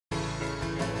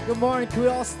Good morning. Can we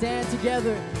all stand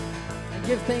together and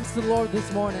give thanks to the Lord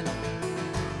this morning?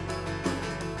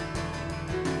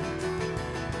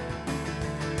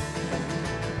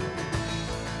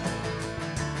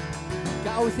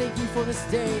 God, we thank you for this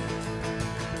day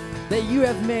that you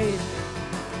have made.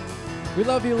 We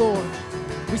love you, Lord.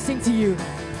 We sing to you.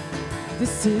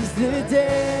 This is the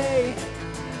day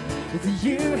that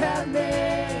you have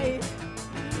made.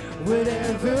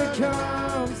 Whatever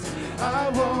comes, I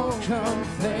won't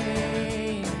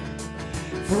complain.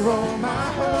 For all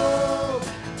my hope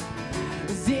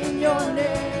is in your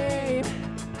name.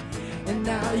 And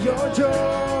now your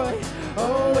joy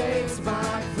awaits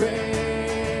my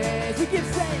praise. We give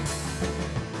thanks.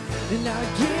 And I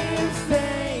give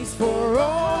thanks for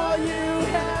all you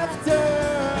have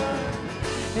done.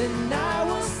 And I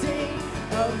will sing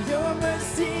of your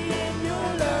mercy and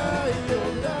your love. Your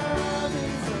love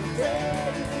is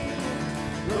unfailing.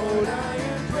 Lord, I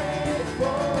am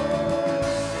grateful.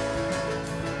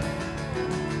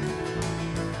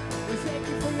 We thank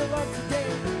you for your love today.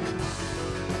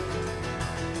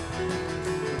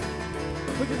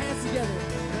 Put your hands together.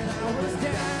 When I was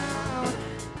down,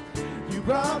 you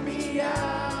brought me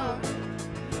out.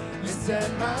 You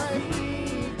set my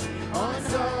feet on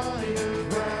solid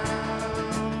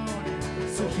ground.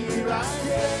 So here I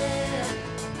stand.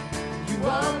 You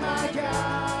are my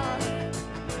God.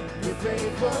 Your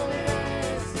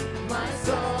faithfulness, my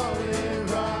solid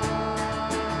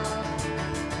rock.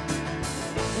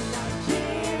 And I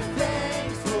give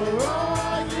thanks for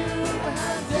all you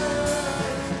have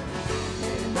done.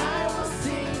 And I will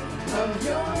sing of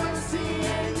your mercy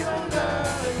and your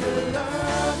love. Your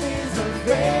love is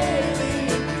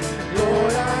unfailing.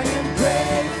 Lord, I am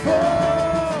grateful.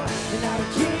 And I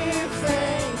give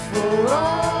thanks for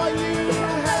all you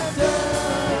have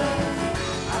done.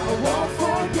 I won't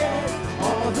forget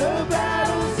all the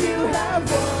battles you have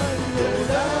won. Your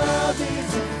love is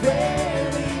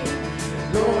unfailing.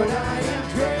 Lord, I am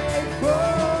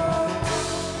grateful.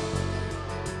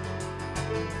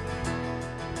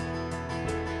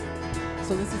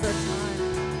 So this is our time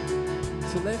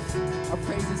to lift our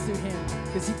praises to him,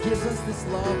 because he gives us this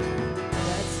love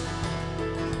that's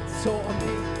so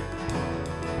amazing.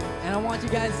 And I want you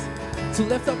guys to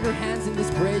lift up your hands in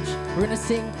this bridge. We're gonna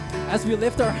sing, as we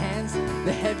lift our hands,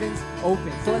 the heavens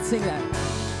open. So let's sing that.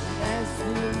 As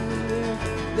we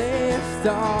lift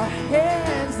our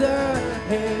hands, the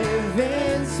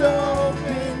heavens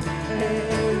open,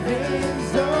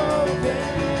 heavens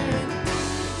open.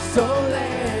 So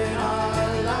let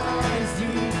our lives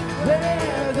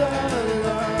declare the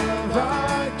love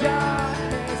our God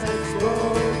has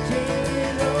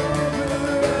spoken over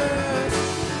us.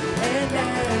 And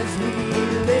as we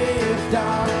lift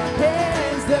our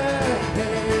hands, the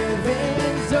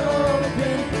heavens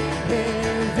open,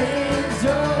 heavens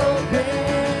open.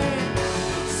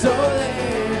 So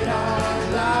let our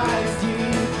lives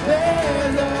declare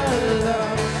the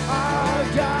love our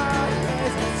God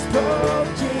has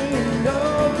spoken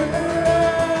over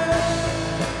us.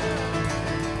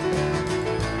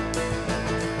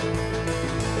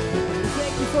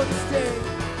 Thank you for this day.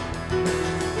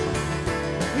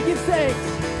 We give thanks.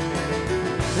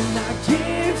 And I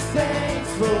give thanks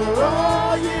for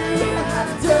all you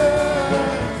have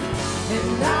done.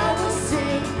 And I will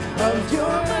sing of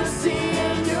your mercy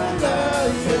and your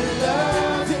love. Your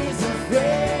love is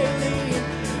unfailing.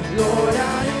 Lord, I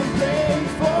am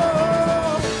grateful.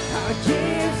 I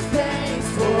give thanks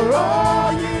for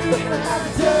all you have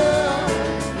done.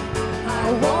 I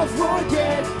won't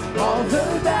forget all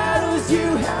the battles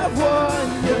you have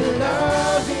won. Your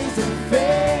love is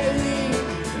unfailing.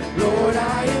 Lord,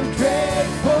 I am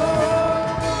grateful.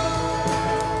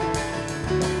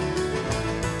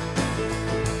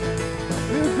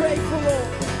 We're grateful, Lord.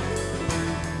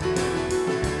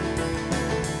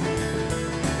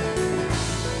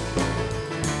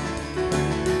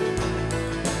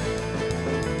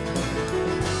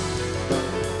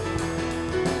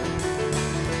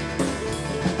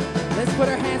 Let's put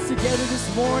our hands together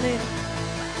this morning.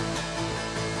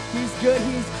 He's good,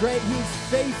 he's great, he's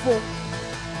faithful.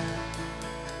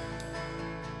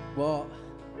 Well,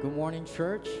 good morning,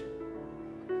 church.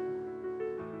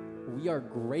 We are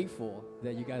grateful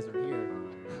that you guys are here.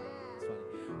 It's funny.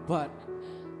 But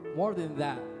more than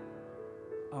that,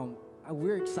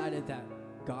 we're excited that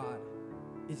God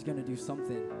is going to do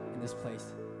something in this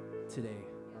place today.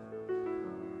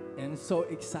 And so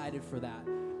excited for that.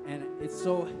 And it's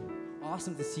so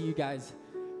awesome to see you guys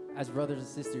as brothers and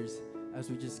sisters as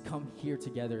we just come here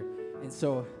together. And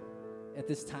so at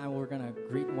this time, we're going to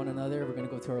greet one another. We're going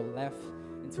to go to our left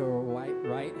and to our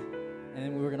right, and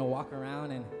then we're going to walk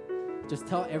around and just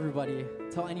tell everybody,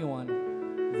 tell anyone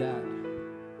that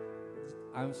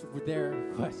we're there.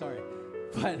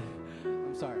 But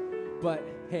I'm sorry. But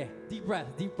hey, deep breath.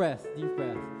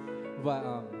 But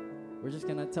we're just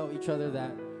gonna tell each other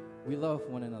that we love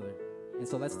one another. And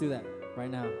so let's do that right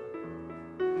now.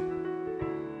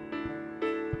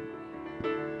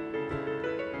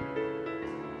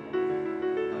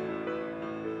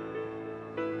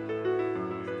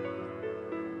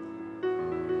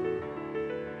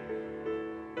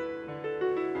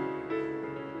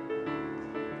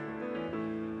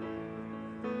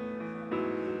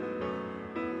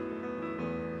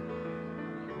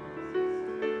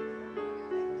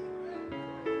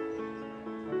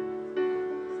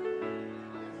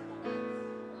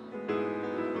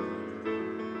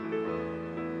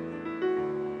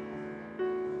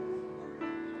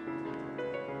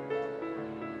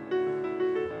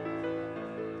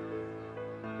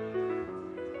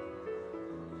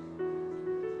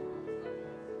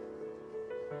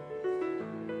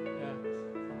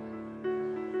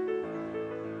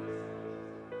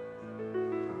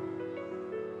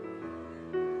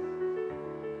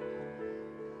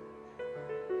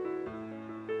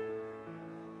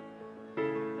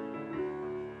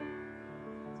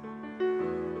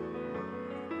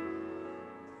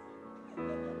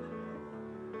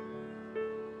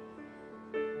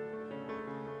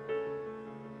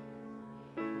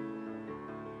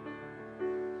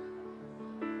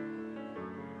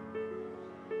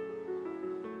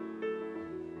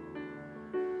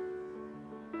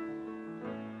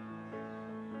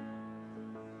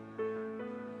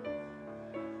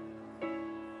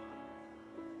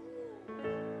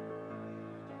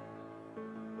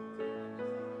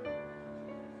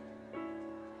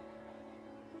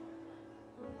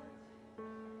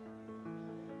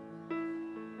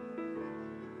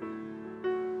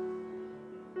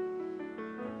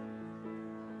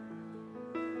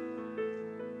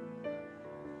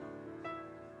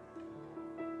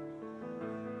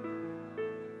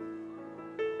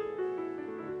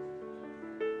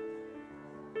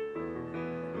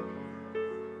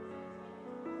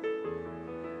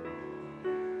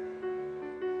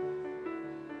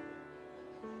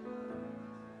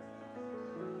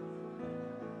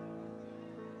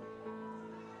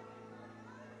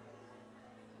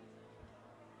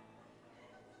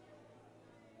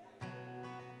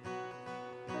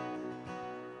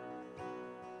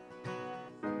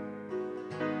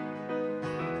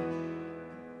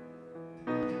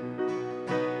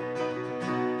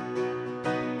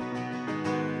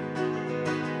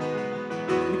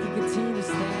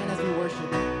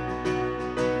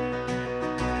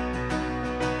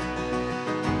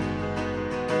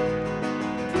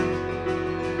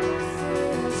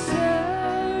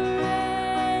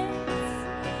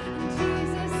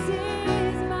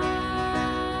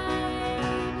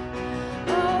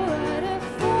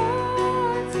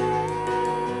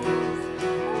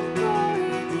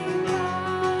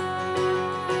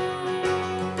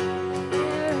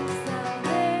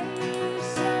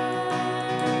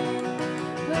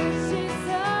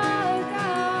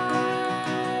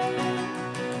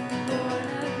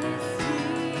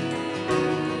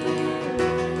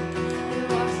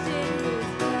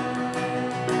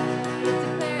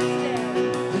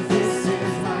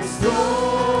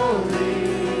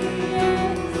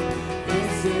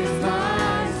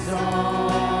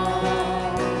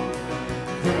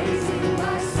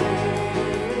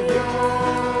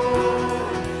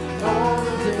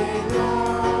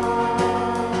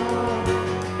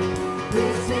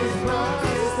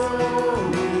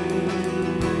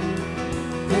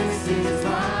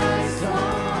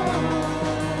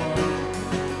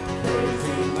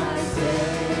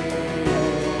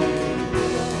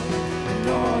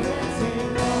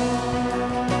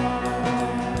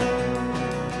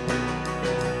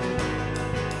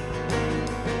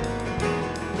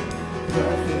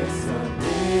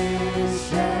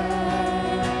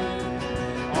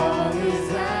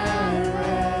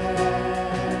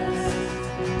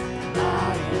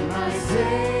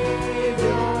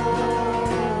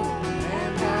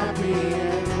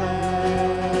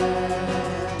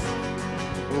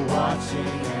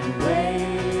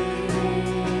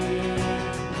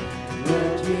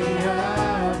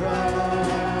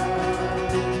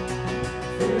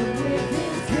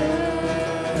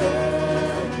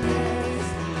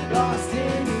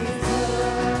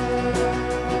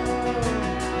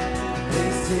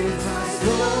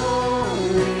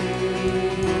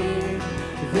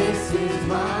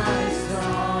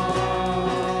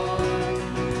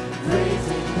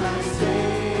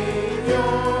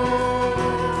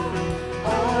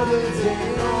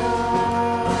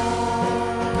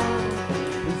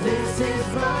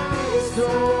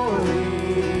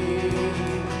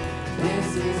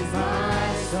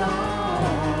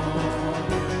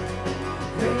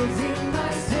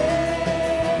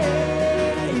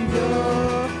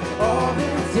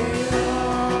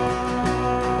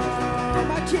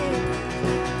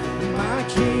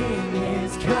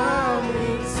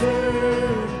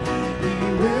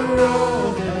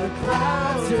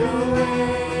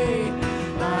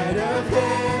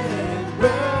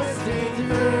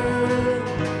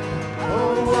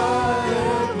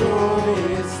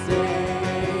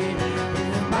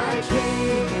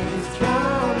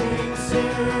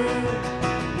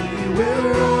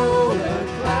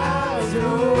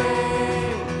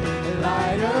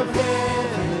 of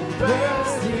heaven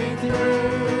bursting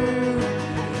through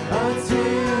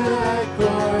until that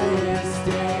glorious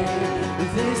day.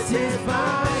 This is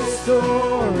my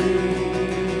story.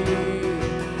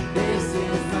 This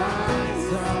is my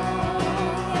song,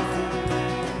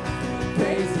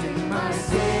 praising my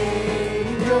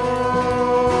Savior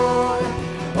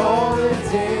all the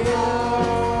day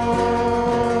long.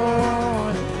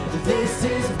 This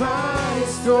is my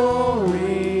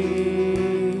story.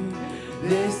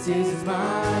 This is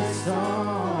my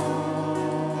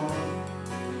song,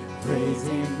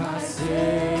 praising my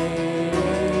Savior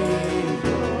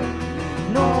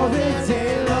all the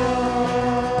day long.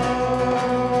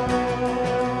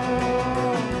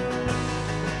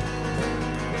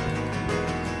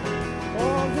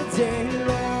 All the day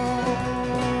long.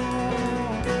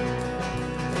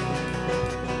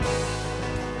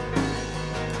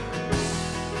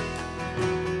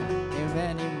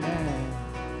 Amen, amen.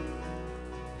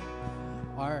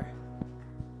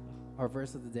 Our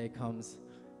verse of the day comes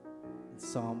in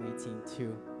Psalm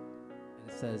 18:2, and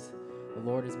it says, "The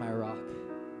Lord is my rock,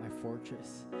 my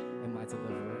fortress, and my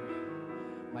deliverer.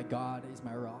 My God is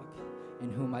my rock, in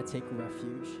whom I take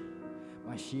refuge,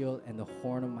 my shield and the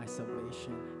horn of my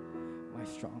salvation, my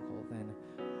stronghold." And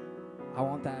I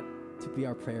want that to be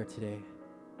our prayer today,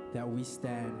 that we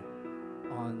stand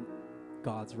on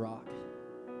God's rock,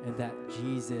 and that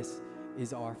Jesus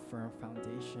is our firm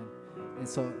foundation. And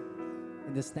so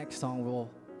in this next song,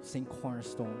 we'll sing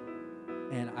Cornerstone.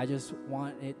 And I just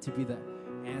want it to be the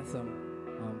anthem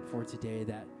for today,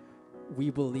 that we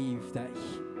believe that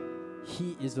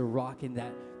he is the rock, and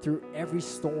that through every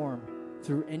storm,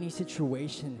 through any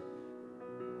situation,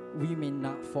 we may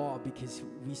not fall because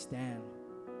we stand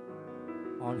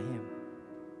on him.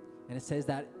 And it says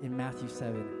that in Matthew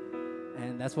 7.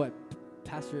 And that's what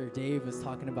Pastor Dave was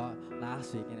talking about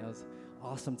last week, and it was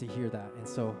awesome to hear that. And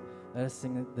so let us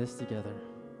sing this together.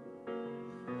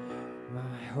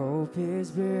 My hope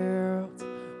is built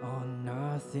on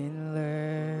nothing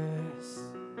less,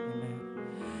 amen,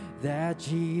 that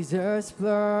Jesus'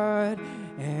 blood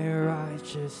and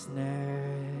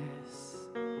righteousness.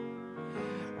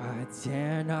 I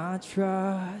dare not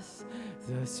trust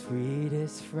the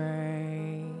sweetest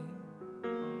frame,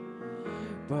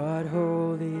 but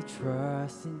wholly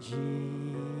trust in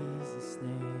Jesus'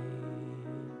 name.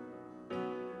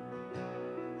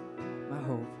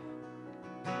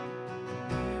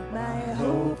 My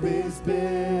hope is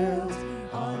built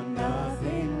on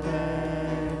nothing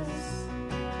less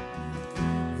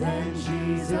than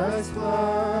Jesus'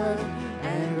 blood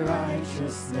and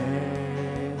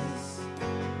righteousness.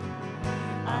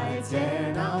 I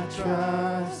dare not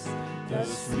trust the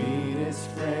sweetest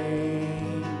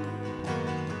frame,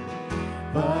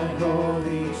 but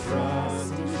wholly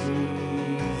trust in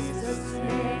Jesus'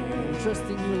 name. Trust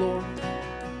in you, Lord.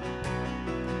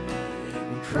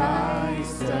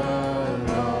 Christ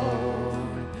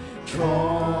alone,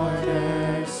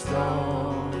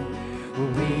 cornerstone,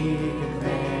 we can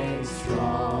make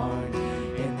strong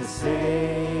in the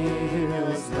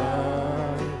Savior's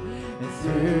love, and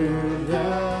through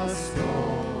the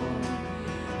storm,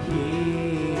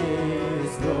 He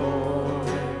is Lord,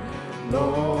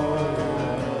 Lord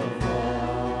of all.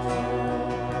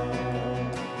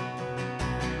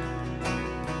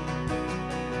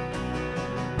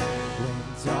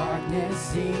 Darkness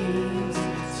seems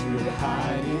to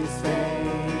hide his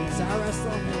face. I rest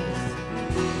on his.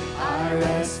 I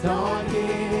rest on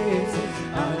his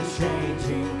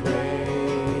unchanging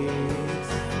grace.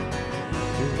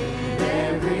 In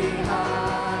every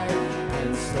high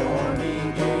and stormy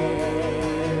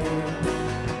gale,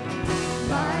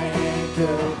 my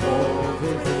anchor holds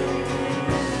within,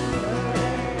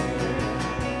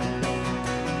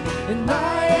 and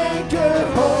my anchor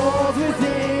holds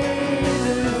within.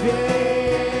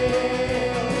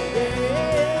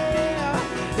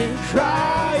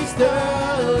 Christ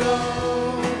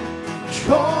alone,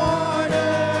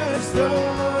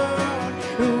 cornerstone,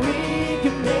 we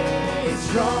can make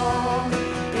strong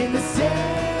in the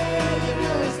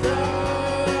Savior's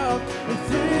love, and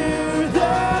through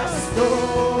the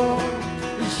storm,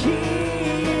 He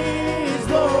is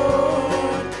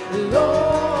Lord,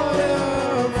 Lord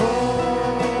of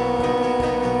all.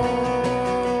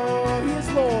 He is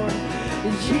Lord,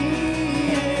 and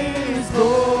He is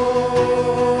Lord.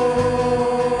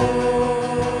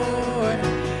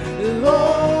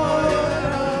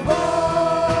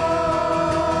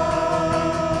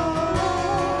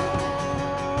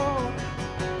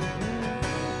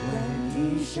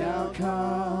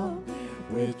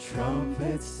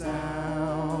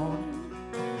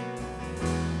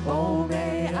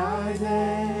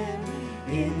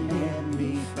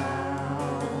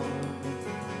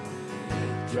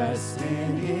 dressed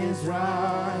in his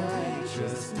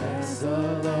righteousness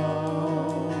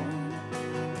alone.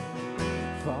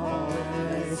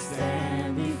 Faultless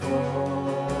stand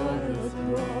before the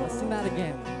throne. Sing that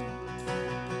again.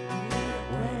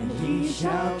 When he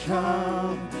shall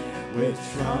come with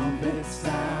trumpet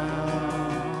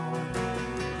sound,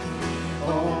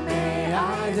 oh, may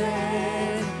I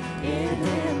then in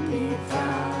him be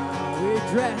found. We're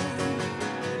dressed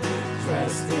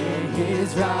in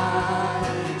his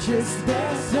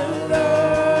righteousness alone.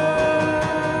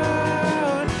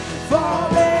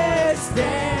 Faultless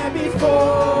stand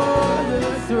before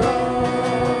the throne.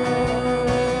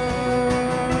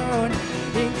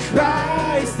 In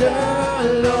Christ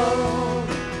alone,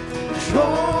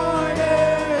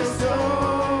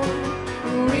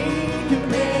 cornerstone, weak and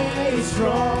made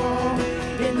strong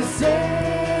in the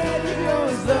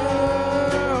Savior's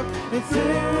love and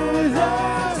through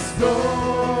the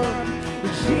storm.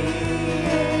 He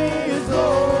is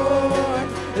Lord,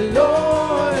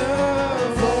 Lord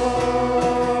of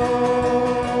all.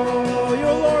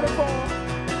 You're Lord of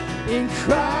all. In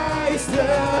Christ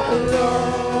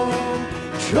alone,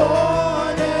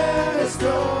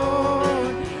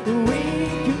 cornerstone,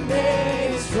 weak and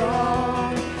made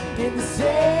strong in the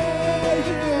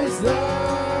Savior's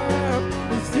love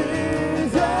and through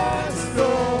the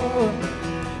storm.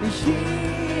 He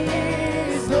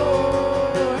is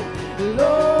Lord,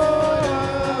 Lord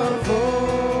of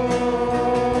all.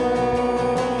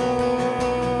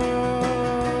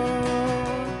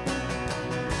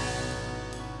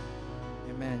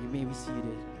 Amen. You may be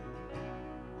seated.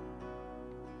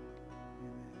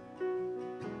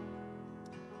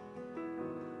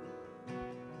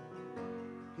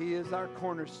 He is our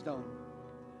cornerstone.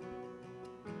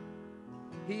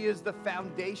 He is the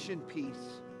foundation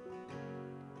piece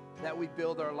that we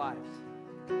build our lives,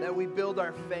 that we build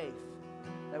our faith,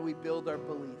 that we build our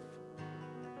belief.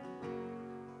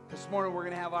 This morning we're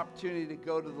going to have opportunity to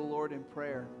go to the Lord in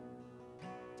prayer.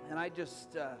 And I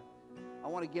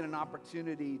want to get an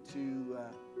opportunity to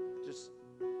just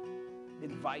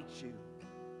invite you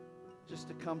just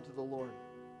to come to the Lord.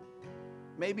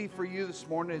 Maybe for you this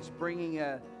morning it's bringing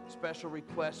a special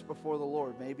request before the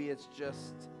Lord. Maybe it's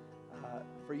just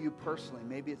for you personally.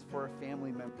 Maybe it's for a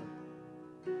family member.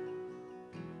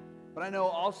 But I know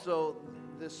also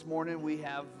this morning we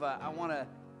have, I want to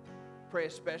pray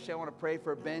especially, I want to pray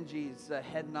for Benji's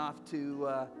heading off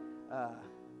to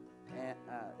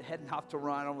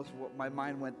Rome. Almost my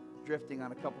mind went drifting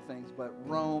on a couple things, but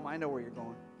Rome, I know where you're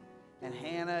going. And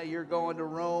Hannah, you're going to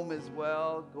Rome as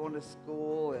well, going to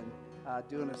school and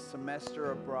doing a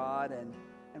semester abroad. And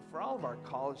for all of our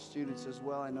college students as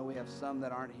well, I know we have some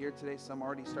that aren't here today. Some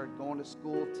already started going to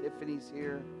school. Tiffany's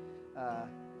here.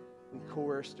 We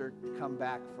coerced her to come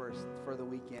back for the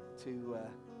weekend to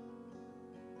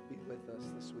be with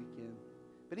us this weekend.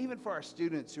 But even for our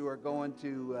students who are going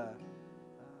to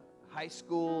high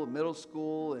school, middle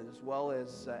school, as well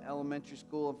as elementary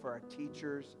school, and for our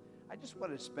teachers, I just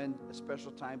wanted to spend a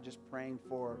special time just praying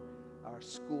for our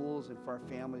schools and for our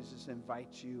families. Just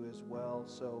invite you as well.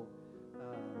 So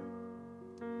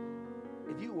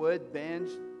if you would, Benj,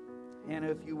 Hannah,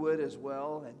 if you would as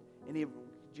well, and any of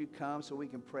you come so we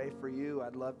can pray for you,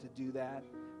 I'd love to do that.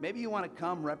 Maybe you want to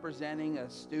come representing a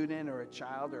student or a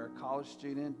child or a college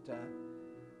student.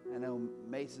 I know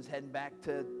Mason's heading back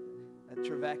to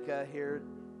Trevecca here.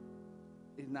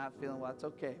 He's not feeling well. It's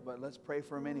okay, but let's pray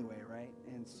for him anyway, right?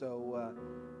 And so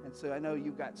I know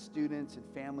you've got students and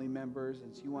family members,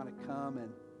 and so you want to come,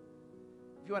 and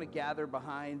if you want to gather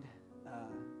behind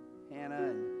Hannah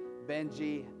and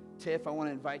Benji, Tiff, I want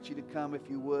to invite you to come if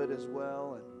you would as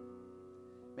well. And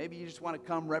maybe you just want to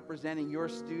come representing your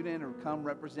student or come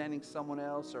representing someone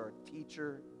else or a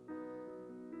teacher.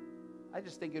 I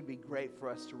just think it would be great for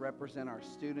us to represent our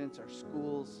students, our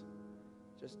schools,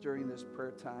 just during this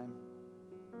prayer time.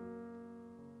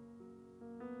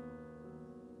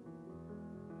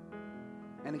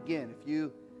 And again, if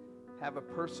you have a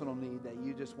personal need that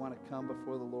you just want to come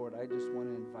before the Lord, I just want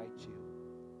to invite you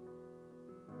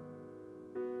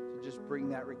to just bring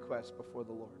that request before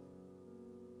the Lord.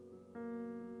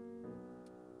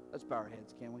 Let's bow our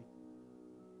heads, can we?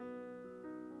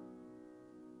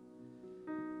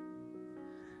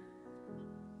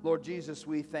 Lord Jesus,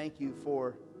 we thank you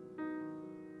for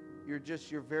your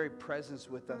very presence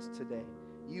with us today.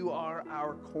 You are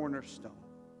our cornerstone.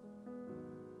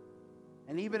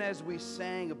 And even as we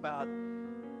sang about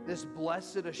this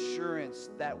blessed assurance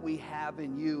that we have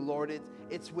in you, Lord,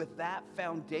 it's with that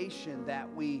foundation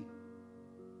that we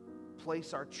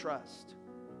place our trust.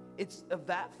 It's of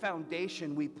that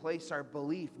foundation we place our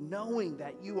belief, knowing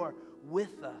that you are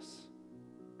with us.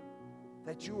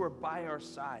 that you are by our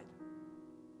side.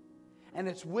 And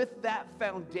it's with that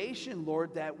foundation,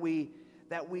 Lord, that we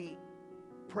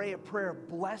pray a prayer of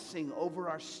blessing over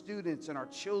our students and our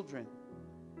children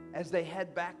as they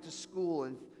head back to school.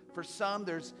 And for some,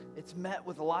 it's met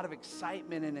with a lot of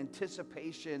excitement and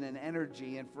anticipation and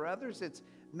energy. And for others, it's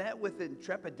met with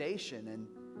trepidation and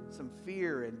some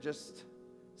fear and just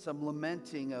some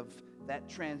lamenting of that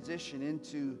transition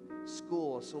into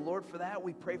school. So, Lord, for that,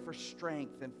 we pray for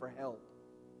strength and for help.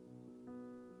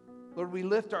 Lord, we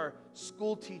lift our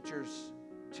school teachers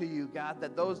to you, God,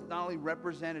 that those not only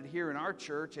represented here in our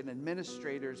church and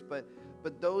administrators, but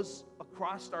those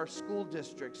across our school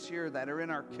districts here that are in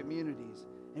our communities.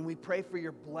 And we pray for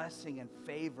your blessing and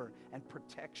favor and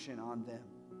protection on them.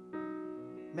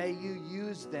 May you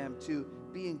use them to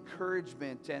be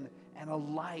encouragement and a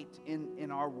light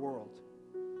in our world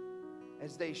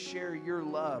as they share your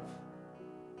love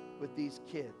with these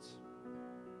kids.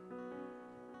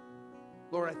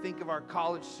 Lord, I think of our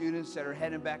college students that are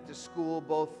heading back to school,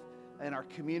 both in our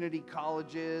community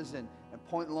colleges and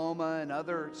Point Loma and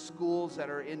other schools that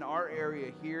are in our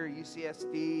area here,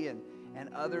 UCSD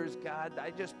and others. God,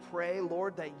 I just pray,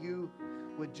 Lord, that you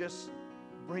would just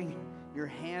bring your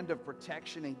hand of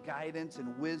protection and guidance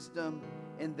and wisdom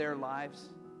in their lives.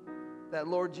 That,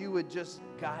 Lord, you would just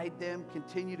guide them,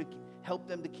 continue to help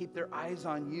them to keep their eyes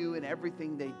on you in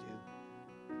everything they do.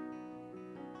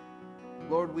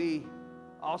 Lord, we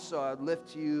also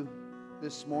lift to you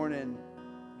this morning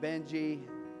Benji,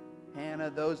 Hannah,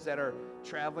 those that are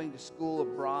traveling to school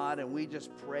abroad, and we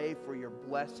just pray for your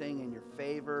blessing and your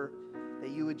favor, that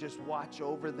you would just watch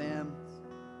over them,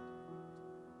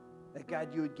 that God,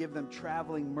 you would give them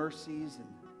traveling mercies and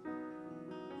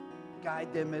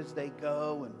guide them as they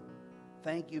go. And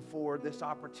thank you for this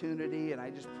opportunity, and I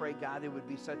just pray, God, it would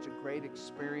be such a great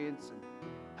experience,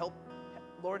 and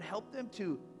Lord, help them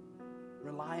to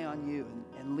rely on you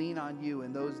and lean on you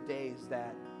in those days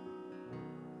that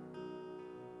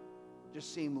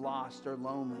just seem lost or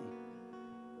lonely.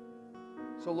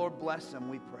 So, Lord, bless them,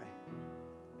 we pray.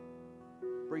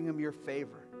 Bring them your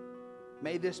favor.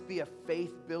 May this be a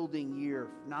faith-building year,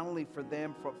 not only for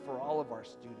them, but for all of our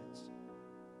students.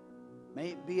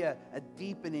 May it be a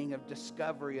deepening of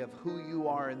discovery of who you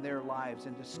are in their lives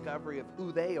and discovery of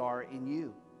who they are in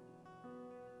you.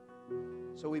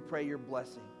 So we pray your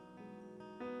blessing.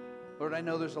 Lord, I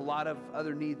know there's a lot of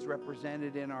other needs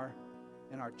represented in our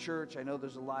church. I know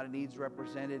there's a lot of needs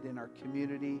represented in our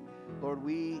community. Lord,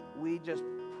 we just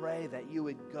pray that you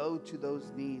would go to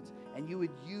those needs and you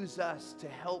would use us to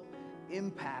help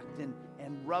impact and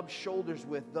rub shoulders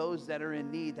with those that are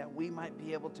in need, that we might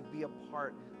be able to be a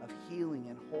part of healing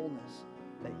and wholeness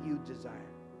that you desire.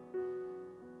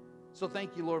 So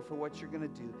thank you, Lord, for what you're going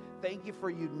to do. Thank you for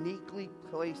uniquely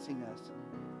placing us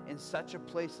in such a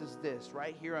place as this,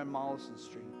 right here on Mollison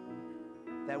Street,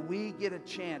 that we get a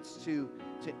chance to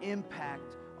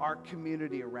impact our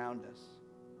community around us.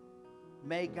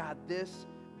 May, God, this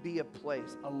be a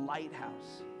place, a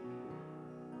lighthouse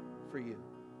for you.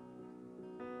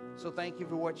 So thank you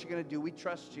for what you're going to do. We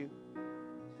trust you.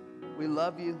 We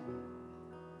love you.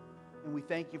 And we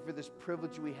thank you for this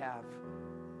privilege we have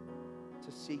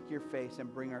to seek your face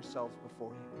and bring ourselves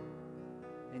before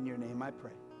you. In your name I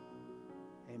pray.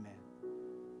 Amen.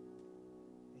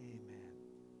 Amen.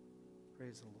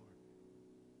 Praise the Lord.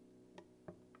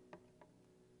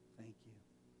 Thank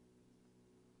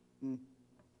you.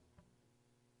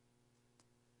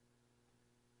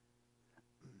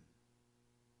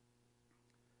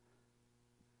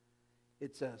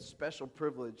 It's a special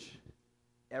privilege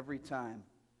every time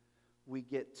we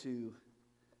get to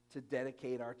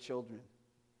dedicate our children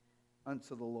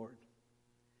unto the Lord.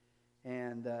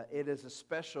 And it is a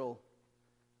special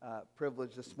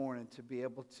privilege this morning to be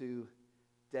able to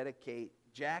dedicate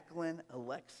Jacqueline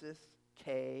Alexis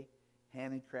K.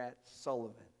 Hannenkrat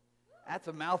Sullivan. That's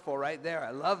a mouthful right there. I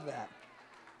love that.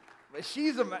 But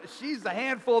she's a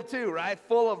handful too, right?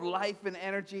 Full of life and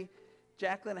energy.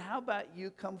 Jacqueline, how about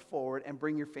you come forward and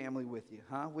bring your family with you,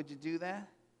 huh? Would you do that?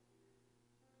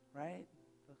 Right?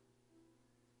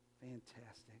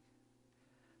 Fantastic.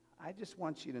 I just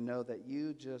want you to know that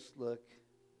you just look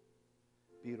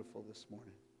beautiful this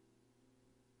morning.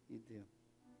 You do.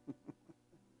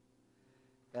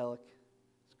 Alec,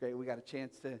 it's great. We got a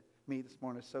chance to meet this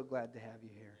morning. So glad to have you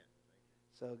here.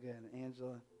 So good.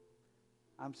 Angela,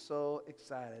 I'm so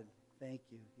excited. Thank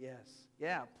you. Yes.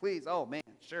 Yeah, please. Oh, man,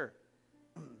 sure.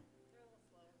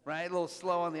 Right? A little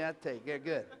slow on the uptake. Yeah,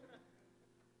 good.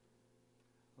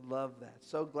 Love that.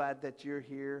 So glad that you're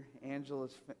here.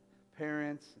 Angela's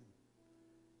parents, and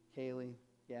Kaylee,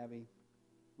 Gabby,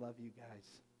 love you guys.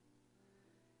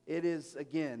 It is,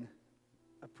 again,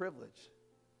 a privilege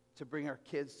to bring our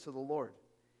kids to the Lord.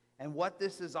 And what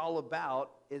this is all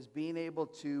about is being able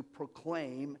to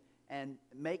proclaim and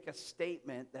make a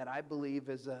statement that I believe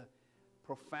is a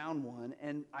profound one.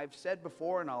 And I've said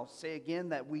before, and I'll say again,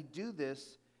 that we do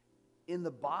this in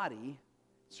the body.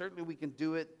 Certainly we can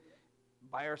do it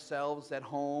by ourselves at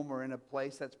home or in a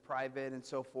place that's private and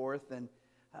so forth.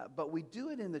 But we do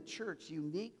it in the church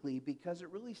uniquely because it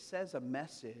really says a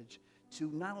message to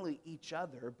not only each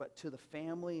other, but to the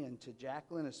family and to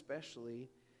Jacqueline especially,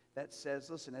 that says,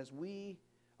 listen, as we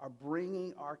are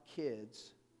bringing our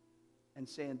kids and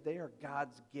saying they are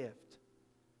God's gift,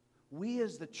 we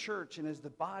as the church and as the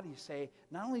body say,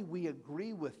 not only we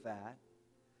agree with that,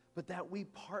 but that we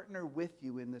partner with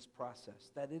you in this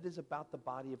process, that it is about the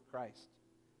body of Christ,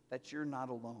 that you're not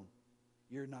alone.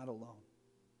 You're not alone.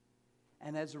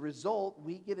 And as a result,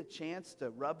 we get a chance to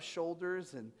rub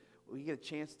shoulders, and we get a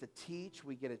chance to teach,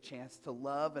 we get a chance to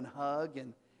love and hug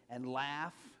and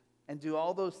laugh and do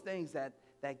all those things that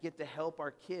get to help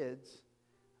our kids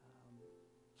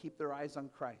keep their eyes on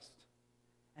Christ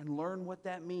and learn what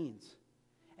that means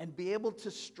and be able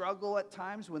to struggle at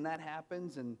times when that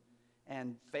happens and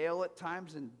fail at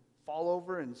times and fall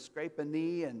over and scrape a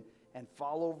knee and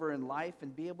fall over in life,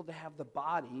 and be able to have the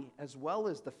body as well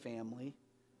as the family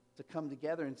to come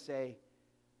together and say,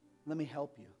 let me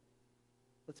help you.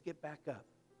 Let's get back up.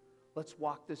 Let's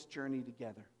walk this journey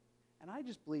together. And I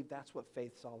just believe that's what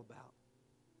faith's all about.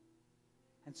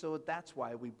 And so that's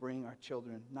why we bring our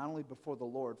children not only before the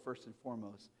Lord first and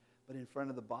foremost, but in front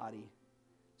of the body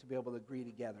to be able to agree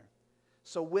together.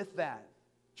 So with that,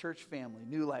 church family,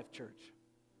 New Life Church,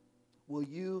 will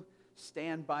you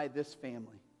stand by this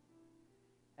family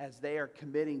as they are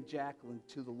committing Jacqueline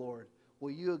to the Lord?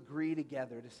 Will you agree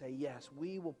together to say, yes,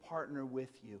 we will partner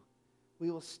with you. We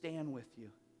will stand with you.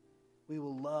 We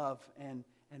will love and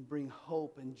bring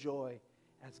hope and joy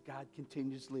as God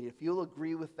continues to lead. If you'll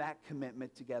agree with that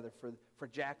commitment together for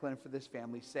Jacqueline and for this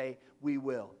family, say, we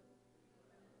will.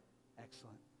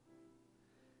 Excellent.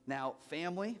 Now,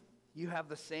 family, you have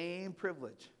the same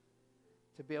privilege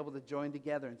to be able to join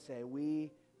together and say,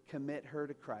 we commit her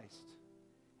to Christ,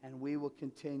 and we will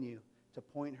continue to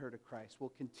point her to Christ.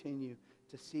 We'll continue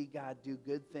to see God do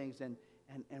good things, and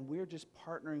we're just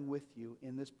partnering with you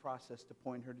in this process to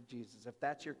point her to Jesus. If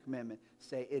that's your commitment,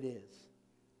 say it is.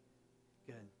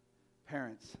 Good.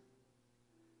 Parents,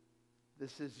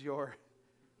 this is your,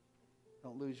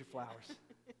 don't lose your flowers.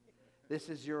 This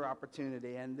is your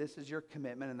opportunity, and this is your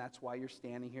commitment, and that's why you're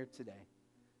standing here today,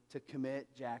 to commit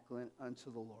Jacqueline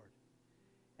unto the Lord.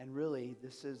 And really,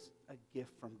 this is a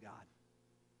gift from God,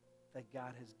 that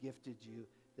God has gifted you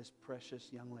this precious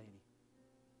young lady.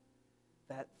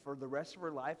 That for the rest of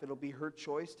her life, it'll be her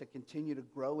choice to continue to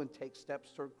grow and take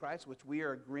steps toward Christ, which we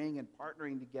are agreeing and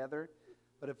partnering together.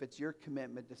 But if it's your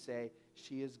commitment to say,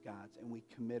 she is God's, and we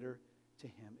commit her to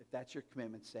him, if that's your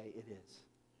commitment, say, it is.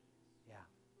 Yeah,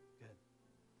 good.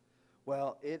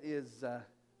 Well, it is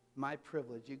my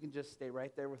privilege. You can just stay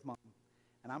right there with Mom.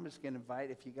 And I'm just going to invite,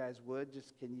 if you guys would,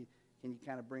 just can you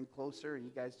kind of bring closer?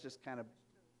 You guys just kind of,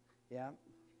 yeah?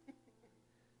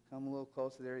 Come a little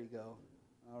closer. There you go.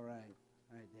 All right.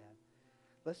 All right, Dad.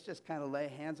 Let's just kind of lay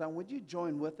hands on. Would you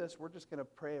join with us? We're just going to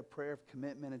pray a prayer of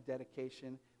commitment and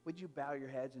dedication. Would you bow your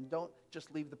heads and don't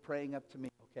just leave the praying up to me,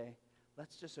 okay?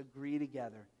 Let's just agree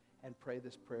together and pray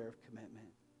this prayer of commitment.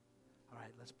 All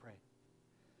right, let's pray.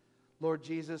 Lord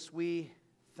Jesus, we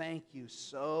thank you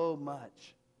so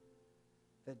much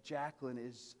that Jacqueline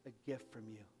is a gift from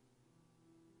you,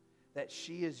 that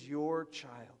she is your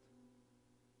child.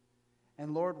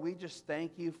 And Lord, we just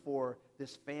thank you for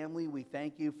this family. We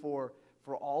thank you for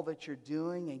all that you're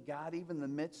doing. And God, even in the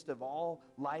midst of all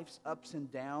life's ups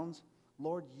and downs,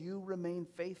 Lord, you remain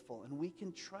faithful, and we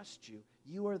can trust you.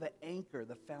 You are the anchor,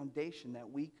 the foundation that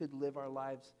we could live our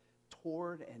lives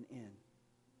toward and in.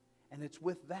 And it's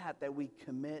with that we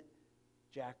commit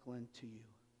Jacqueline to you.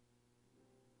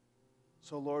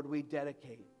 So, Lord, we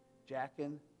dedicate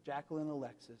Jacqueline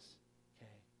Alexis,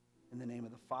 okay, in the name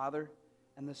of the Father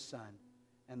and the Son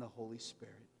and the Holy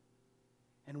Spirit.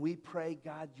 And we pray,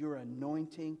 God, your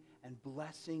anointing and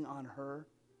blessing on her,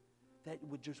 that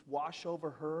would just wash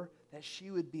over her, that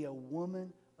she would be a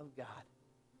woman of God,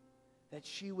 that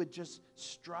she would just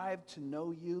strive to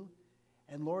know you.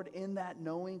 And Lord, in that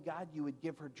knowing, God, you would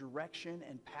give her direction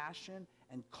and passion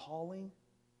and calling,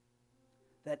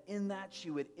 that in that she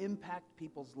would impact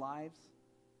people's lives.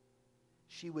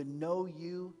 She would know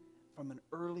you from an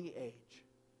early age.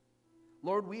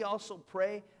 Lord, we also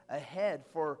pray ahead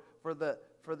for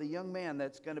the young man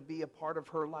that's going to be a part of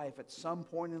her life at some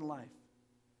point in life,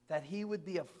 that he would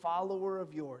be a follower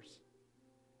of yours,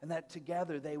 and that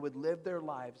together they would live their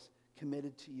lives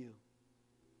committed to you.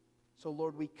 So,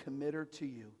 Lord, we commit her to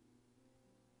you.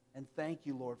 And thank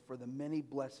you, Lord, for the many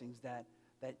blessings that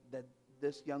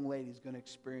this young lady is going to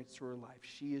experience through her life.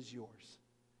 She is yours.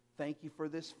 Thank you for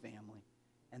this family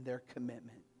and their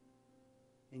commitment.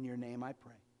 In your name I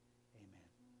pray. Amen.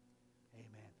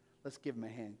 Amen. Let's give them a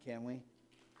hand, can we?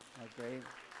 That's great.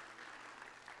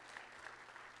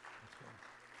 That's great.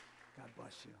 God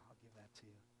bless you. I'll give that to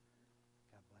you.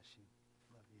 God bless you.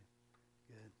 Love you.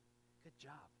 Good. Good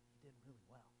job. You did really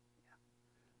well.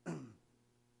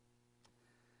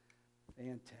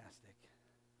 Fantastic.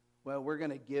 Well, we're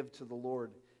going to give to the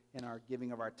Lord in our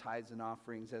giving of our tithes and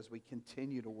offerings as we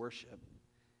continue to worship.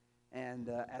 And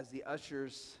as the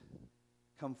ushers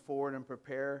come forward and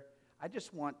prepare, I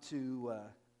just want to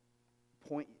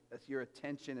point your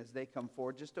attention as they come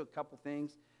forward just to a couple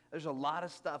things. There's a lot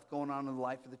of stuff going on in the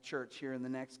life of the church here in the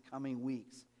next coming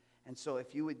weeks. And so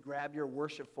if you would grab your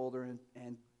worship folder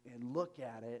and look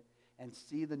at it, and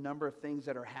see the number of things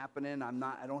that are happening.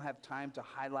 I don't have time to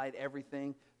highlight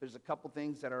everything. There's a couple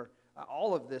things that are,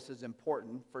 all of this is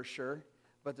important for sure,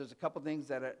 but there's a couple things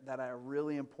that are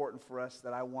really important for us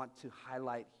that I want to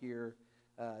highlight here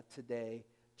today,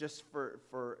 just for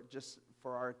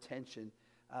our attention.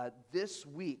 This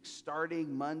week,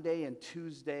 starting Monday and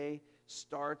Tuesday,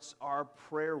 starts our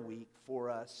prayer week for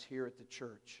us here at the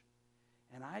church.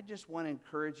 And I just want to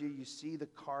encourage you. You see the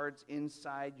cards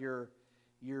inside your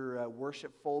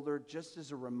worship folder, just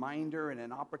as a reminder and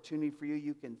an opportunity for you.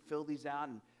 You can fill these out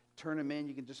and turn them in.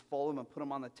 You can just fold them and put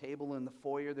them on the table in the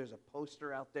foyer. There's a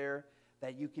poster out there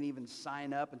that you can even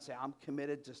sign up and say, I'm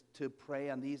committed to pray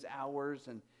on these hours.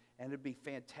 And it'd be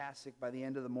fantastic by the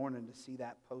end of the morning to see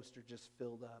that poster just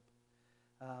filled up.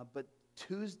 But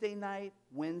Tuesday night,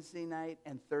 Wednesday night,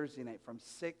 and Thursday night from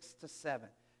 6 to 7.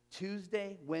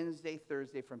 Tuesday, Wednesday,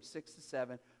 Thursday from 6 to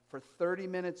 7. For 30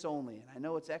 minutes only. And I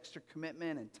know it's extra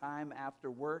commitment and time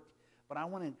after work, but I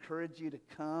want to encourage you to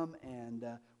come, and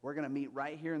we're going to meet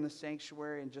right here in the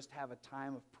sanctuary and just have a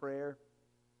time of prayer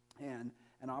and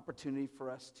an opportunity for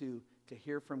us to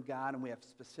hear from God. And we have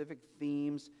specific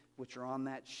themes which are on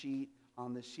that sheet,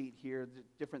 on the sheet here, the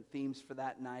different themes for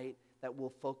that night that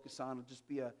we'll focus on. It'll just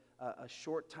be a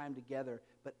short time together.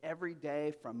 But every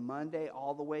day from Monday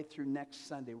all the way through next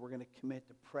Sunday, we're going to commit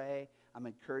to pray. I'm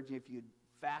encouraging you, if you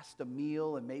fast a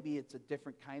meal, and maybe it's a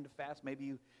different kind of fast. Maybe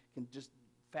you can just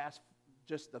fast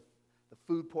just the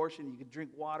food portion. You can drink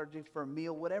water just for a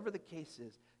meal. Whatever the case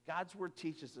is, God's Word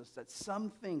teaches us that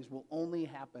some things will only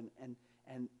happen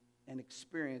and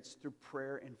experience through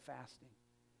prayer and fasting.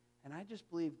 And I just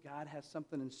believe God has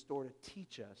something in store to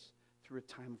teach us through a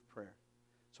time of prayer.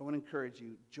 So I want to encourage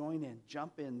you, join in,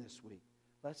 jump in this week.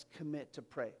 Let's commit to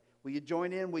pray. Will you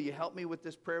join in? Will you help me with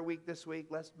this prayer week this week?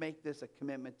 Let's make this a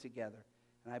commitment together.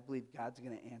 And I believe God's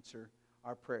going to answer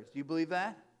our prayers. Do you believe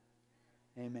that?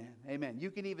 Amen. Amen. You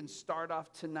can even start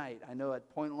off tonight. I know at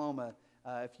Point Loma,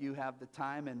 if you have the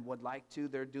time and would like to,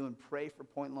 they're doing Pray for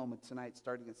Point Loma tonight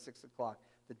starting at 6 o'clock.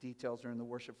 The details are in the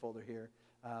worship folder here.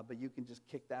 But you can just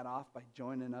kick that off by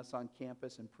joining us on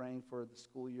campus and praying for the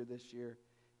school year this year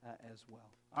as well.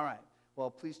 All right.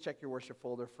 Well, please check your worship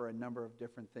folder for a number of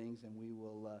different things, and we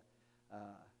will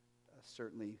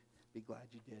certainly be glad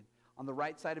you did. On the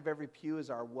right side of every pew is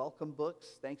our welcome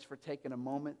books. Thanks for taking a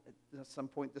moment at some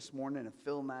point this morning and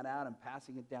filling that out and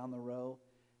passing it down the row.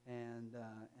 And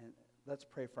let's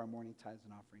pray for our morning tithes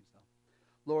and offerings,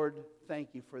 though. Lord,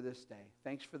 thank you for this day.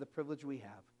 Thanks for the privilege we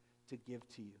have to give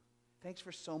to you. Thanks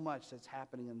for so much that's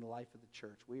happening in the life of the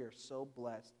church. We are so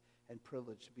blessed and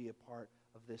privileged to be a part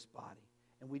of this body.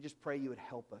 And we just pray you would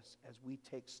help us as we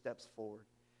take steps forward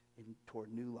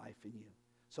toward new life in you.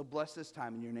 So bless this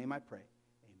time. In your name I pray.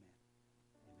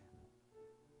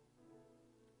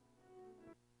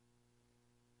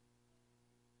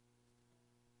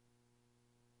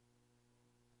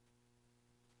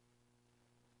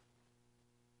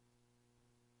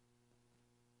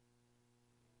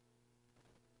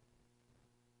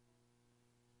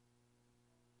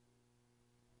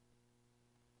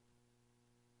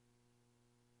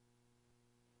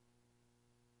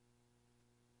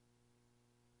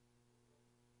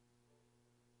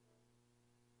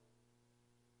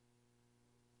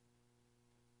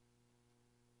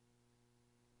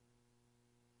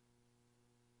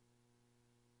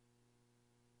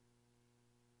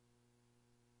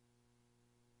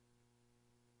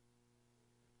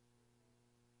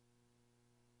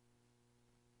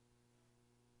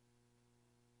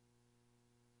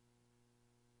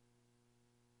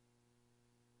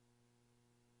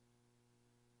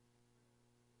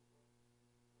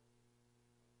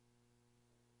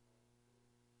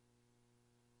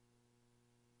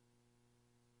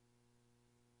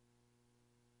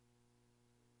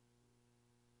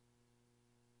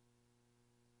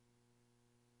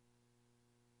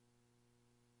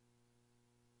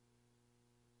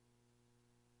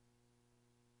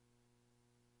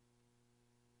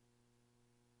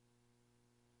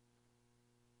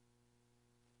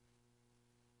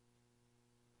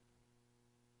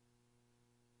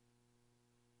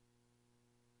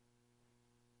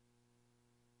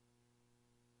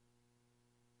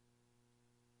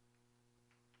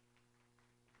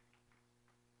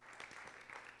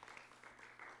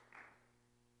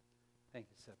 Thank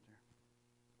you, Scepter.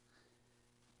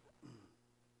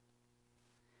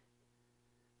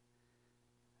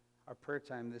 Our prayer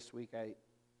time this week, I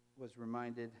was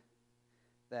reminded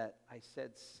that I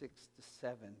said 6 to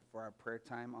 7 for our prayer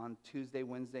time on Tuesday,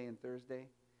 Wednesday, and Thursday.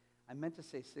 I meant to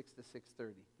say 6 to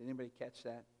 6:30. Did anybody catch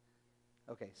that?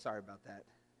 Okay, sorry about that.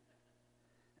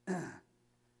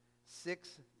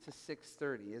 6 to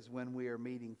 6:30 is when we are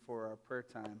meeting for our prayer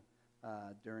time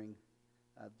during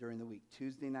the week.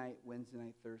 Tuesday night, Wednesday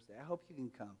night, Thursday. I hope you can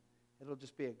come. It'll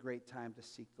just be a great time to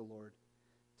seek the Lord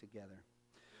together.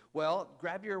 Well,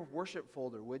 grab your worship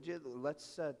folder, would you?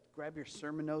 Let's grab your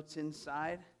sermon notes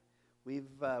inside.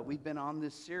 We've been on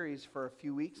this series for a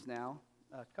few weeks now,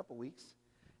 a couple weeks,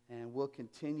 and we'll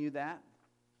continue that.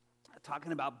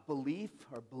 Talking about belief,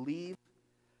 or believe,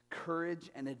 courage,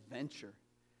 and adventure.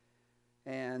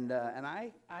 And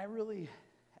I really,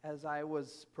 as I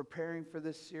was preparing for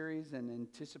this series and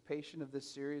anticipation of this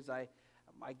series, I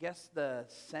guess the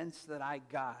sense that I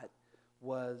got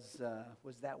was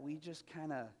that we just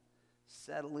kind of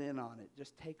settle in on it.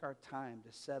 Just take our time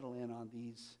to settle in on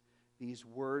these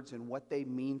words and what they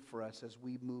mean for us as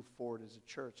we move forward as a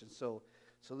church. And so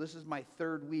this is my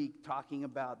third week talking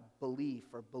about belief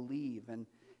or believe. And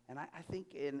I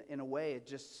think in a way, it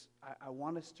just, I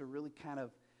want us to really kind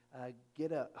of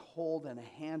get a hold and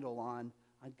a handle on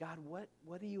God,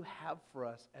 what do you have for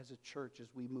us as a church as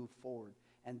we move forward?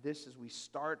 And this, as we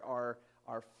start our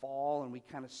fall and we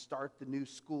kind of start the new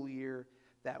school year,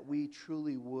 that we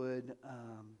truly would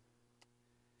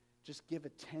just give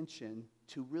attention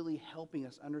to really helping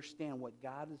us understand what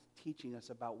God is teaching us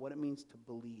about what it means to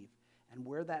believe and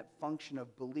where that function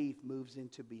of belief moves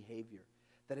into behavior.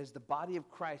 That as the body of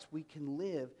Christ, we can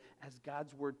live as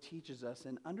God's word teaches us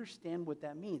and understand what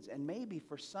that means. And maybe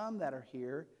for some that are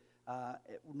here,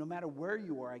 no matter where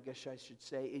you are, I guess I should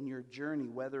say, in your journey,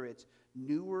 whether it's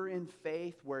newer in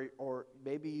faith, or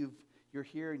maybe you're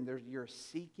here and you're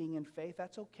seeking in faith,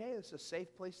 that's okay. It's a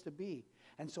safe place to be.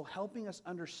 And so helping us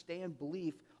understand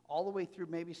belief all the way through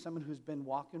maybe someone who's been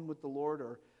walking with the Lord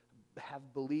or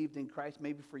have believed in Christ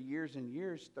maybe for years and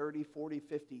years, 30, 40,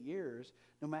 50 years,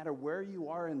 no matter where you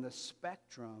are in the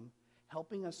spectrum,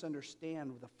 helping us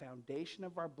understand the foundation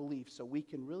of our belief so we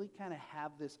can really kind of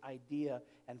have this idea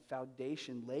and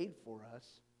foundation laid for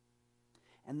us.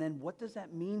 And then what does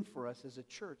that mean for us as a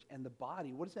church and the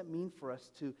body? What does that mean for us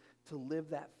to live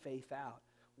that faith out?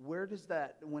 Where does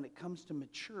that, when it comes to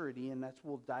maturity, and that's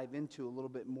what we'll dive into a little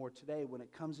bit more today, when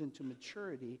it comes into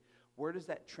maturity, where does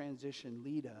that transition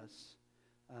lead us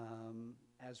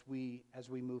as we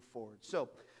move forward?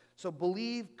 So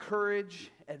believe,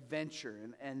 courage, adventure.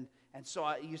 And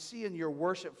so you see in your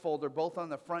worship folder, both on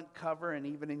the front cover and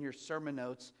even in your sermon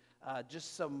notes,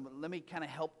 let me kind of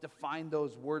help define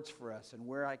those words for us and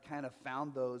where I kind of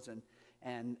found those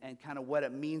and kind of what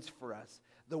it means for us.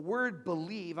 The word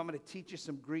believe, I'm going to teach you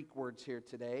some Greek words here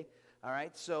today. All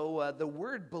right, so the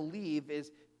word believe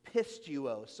is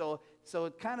pistuo. So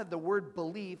kind of the word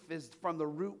belief is from the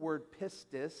root word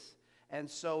pistis, and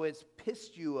so it's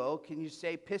pistuo. Can you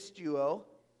say pistuo?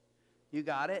 You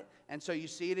got it? And so you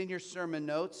see it in your sermon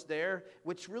notes there,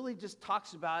 which really just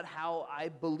talks about how I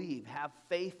believe, have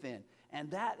faith in.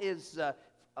 And that is,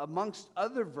 amongst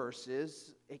other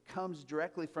verses, it comes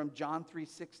directly from John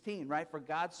 3:16, right? For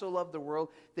God so loved the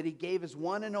world that he gave his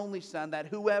one and only Son, that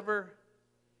whoever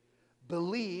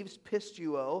believes,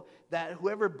 pistuo, that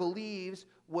whoever believes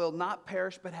will not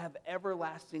perish but have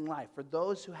everlasting life. For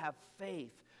those who have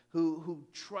faith, who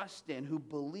trust in, who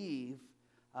believe,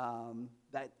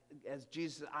 that as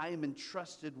Jesus said, I am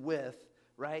entrusted with,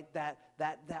 right?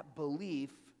 That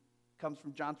belief comes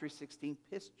from John 3:16.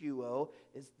 Pistuo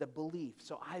is the belief.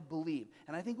 So I believe.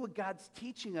 And I think what God's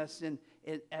teaching us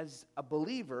as a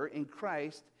believer in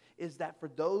Christ is that for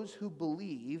those who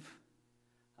believe,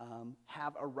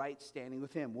 have a right standing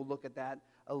with him. We'll look at that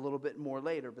a little bit more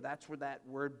later, but that's where that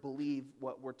word believe,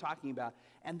 what we're talking about.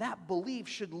 And that belief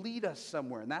should lead us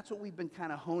somewhere, and that's what we've been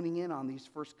kind of honing in on these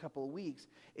first couple of weeks.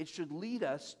 It should lead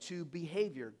us to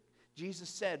behavior. Jesus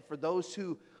said, for those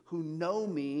who know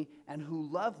me and who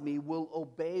love me will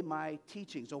obey my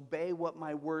teachings, obey what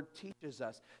my word teaches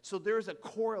us. So there's a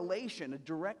correlation, a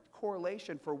direct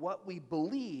correlation for what we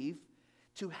believe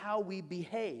to how we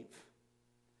behave.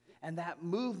 And that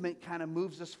movement kind of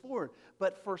moves us forward.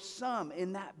 But for some,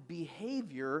 in that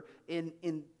behavior, in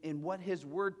what his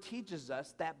word teaches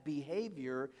us, that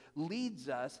behavior leads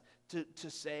us to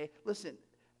say, listen,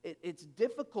 it's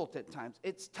difficult at times.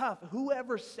 It's tough.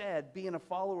 Whoever said being a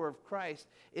follower of Christ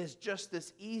is just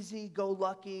this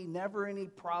easy-go-lucky, never any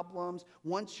problems.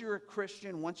 Once you're a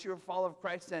Christian, once you're a follower of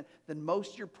Christ, then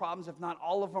most of your problems, if not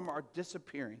all of them, are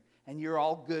disappearing. and you're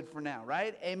all good for now,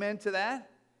 right? Amen to that?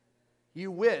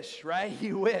 You wish, right?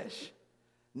 You wish.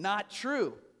 Not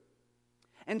true.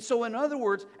 And so, in other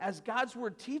words, as God's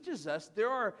Word teaches us, there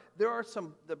are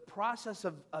the process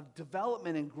of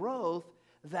development and growth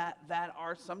that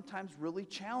are sometimes really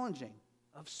challenging,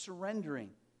 of surrendering,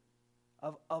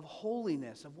 of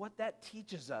holiness, of what that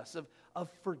teaches us, of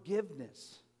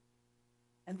forgiveness.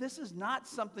 And this is not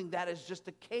something that is just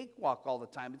a cakewalk all the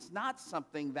time. It's not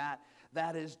something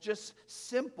that is just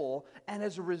simple, and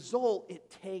as a result,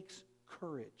 it takes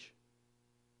courage.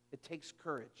 It takes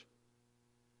courage.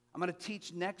 I'm going to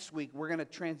teach next week. We're going to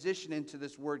transition into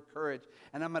this word courage,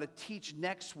 and I'm going to teach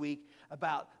next week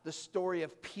about the story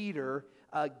of Peter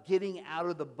getting out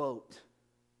of the boat.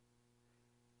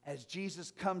 As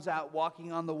Jesus comes out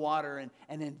walking on the water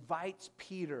and invites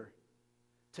Peter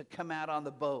to come out on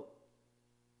the boat.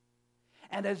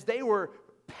 And as they were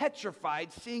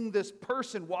petrified seeing this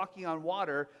person walking on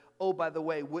water, oh, by the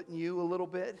way, wouldn't you a little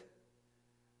bit?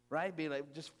 Right? Be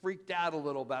like just freaked out a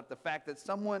little about the fact that is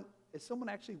someone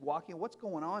actually walking? What's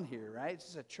going on here, right? Is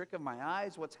this a trick of my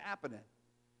eyes? What's happening?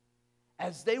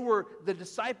 As the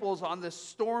disciples on the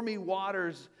stormy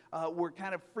waters were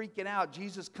kind of freaking out,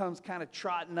 Jesus comes kind of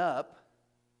trotting up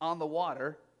on the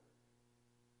water.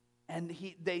 And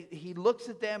he looks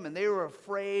at them, and they were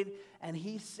afraid, and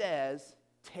he says,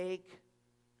 take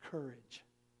courage.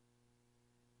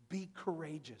 Be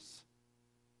courageous.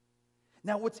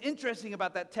 Now, what's interesting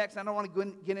about that text, I don't want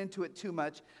to get into it too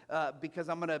much because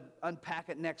I'm going to unpack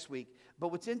it next week.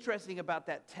 But what's interesting about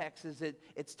that text is that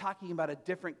it's talking about a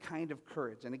different kind of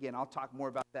courage. And again, I'll talk more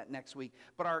about that next week.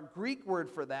 But our Greek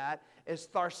word for that is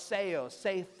tharseo.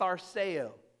 Say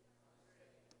tharseo.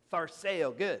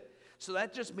 Tharseo, good. So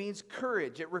that just means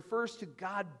courage. It refers to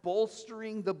God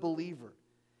bolstering the believer,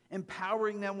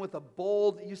 empowering them with a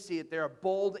bold, you see it there, a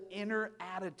bold inner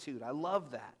attitude. I love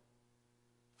that.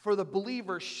 For the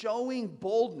believer, showing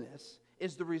boldness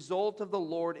is the result of the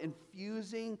Lord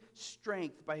infusing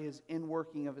strength by his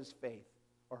inworking of his faith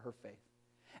or her faith.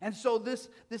 And so this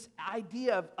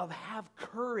idea of have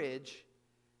courage,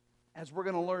 as we're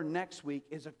going to learn next week,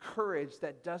 is a courage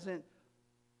that doesn't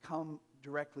come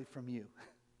directly from you.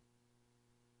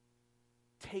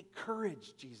 Take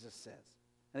courage, Jesus says.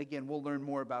 And again, we'll learn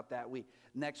more about that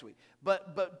next week.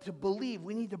 But to believe,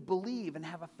 we need to believe and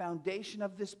have a foundation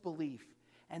of this belief.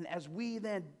 And as we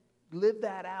then live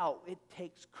that out, it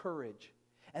takes courage.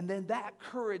 And then that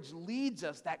courage leads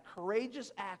us, that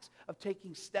courageous acts of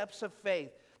taking steps of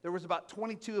faith. There was about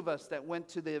 22 of us that went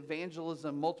to the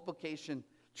evangelism multiplication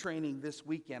training this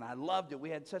weekend. I loved it. We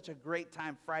had such a great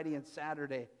time Friday and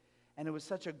Saturday. And it was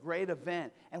such a great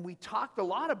event. And we talked a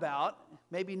lot about,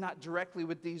 maybe not directly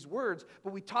with these words,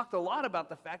 but we talked a lot about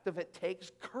the fact that it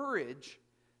takes courage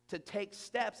to take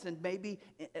steps and maybe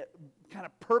kind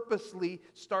of purposely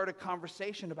start a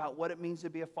conversation about what it means to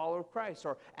be a follower of Christ,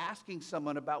 or asking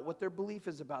someone about what their belief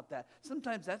is about that.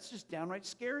 Sometimes that's just downright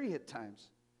scary at times.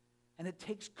 And it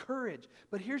takes courage.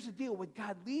 But here's the deal. What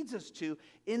God leads us to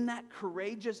in that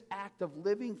courageous act of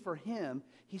living for Him,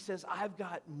 He says, I've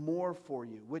got more for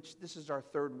you, which this is our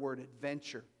third word,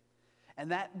 adventure.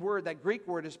 And that word, that Greek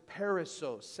word is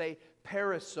perissos. Say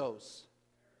perissos.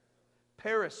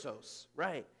 Perissos,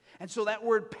 right. And so that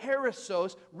word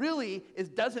perissos really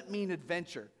doesn't mean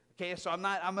adventure. Okay, so I'm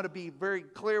going to be very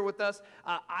clear with us.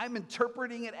 I'm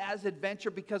interpreting it as adventure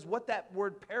because what that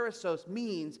word perissos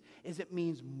means is it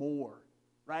means more,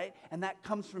 right? And that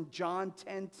comes from John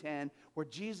 10:10, where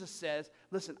Jesus says,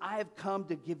 listen, I have come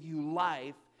to give you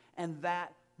life, and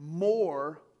that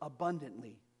more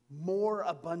abundantly, more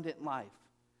abundant life.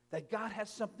 That God has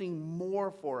something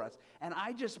more for us. And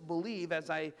I just believe, as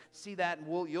I see that,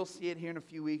 and you'll see it here in a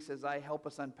few weeks as I help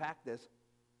us unpack this,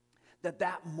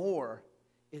 that more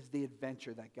is the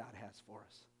adventure that God has for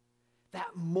us. That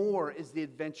more is the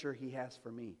adventure He has for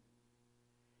me.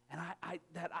 And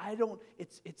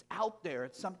it's out there.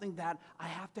 It's something that I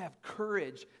have to have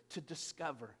courage to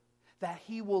discover. That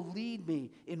He will lead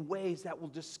me in ways that will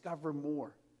discover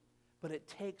more. But it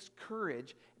takes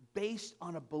courage based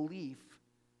on a belief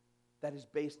that is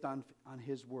based on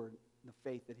His Word, the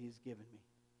faith that He's given me.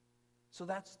 So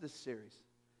that's this series.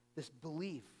 This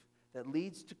belief that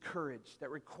leads to courage,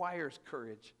 that requires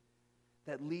courage,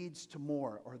 that leads to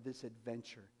more, or this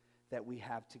adventure that we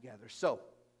have together. So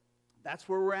that's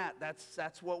where we're at.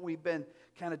 That's what we've been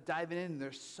kind of diving in.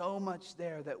 There's so much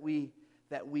there that we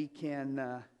can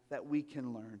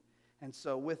learn. And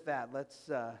so with that, let's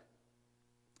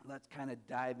kind of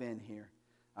dive in here.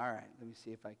 All right, let me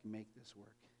see if I can make this work.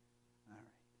 All right.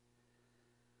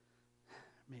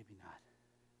 Maybe not.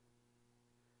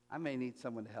 I may need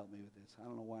someone to help me with this. I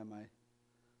don't know why my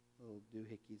Little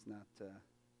doohickey's not,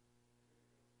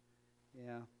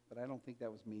 yeah, but I don't think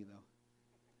that was me, though.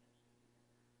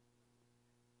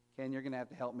 Ken, you're going to have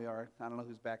to help me, or I don't know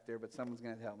who's back there, but someone's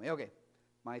going to have to help me. Okay,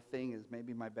 my thing is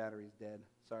maybe my battery's dead.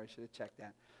 Sorry, I should have checked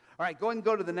that. All right, go ahead and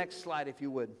go to the next slide if you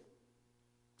would.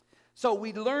 So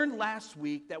we learned last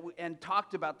week and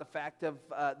talked about the fact of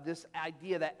this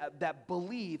idea that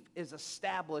belief is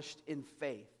established in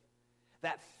faith.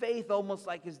 That faith almost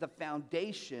like is the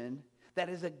foundation, that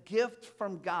is a gift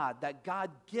from God, that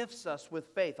God gifts us with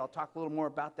faith. I'll talk a little more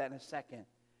about that in a second.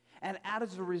 And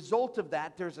as a result of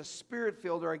that, there's a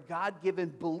spirit-filled or a God-given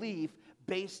belief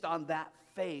based on that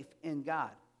faith in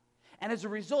God. And as a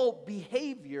result,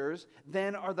 behaviors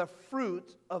then are the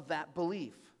fruit of that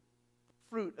belief.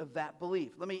 Fruit of that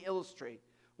belief. Let me illustrate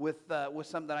with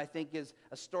something that I think is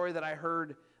a story that I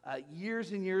heard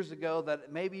years and years ago,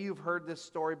 that maybe you've heard this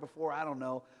story before, I don't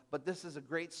know, but this is a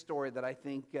great story that I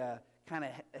think kind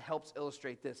of helps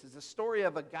illustrate this. It's a story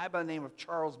of a guy by the name of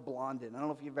Charles Blondin. I don't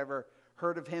know if you've ever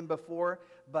heard of him before,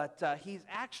 but he's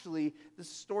actually, this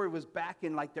story was back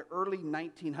in like the early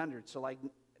 1900s, so like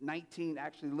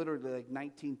literally like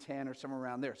 1910 or somewhere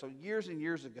around there, so years and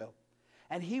years ago.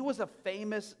 And he was a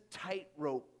famous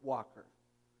tightrope walker,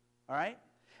 all right?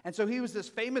 And so he was this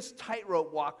famous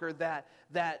tightrope walker that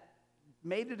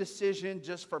made a decision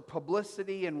just for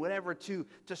publicity and whatever to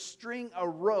string a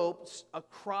rope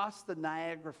across the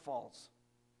Niagara Falls,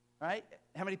 all right?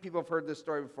 How many people have heard this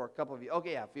story before? A couple of you.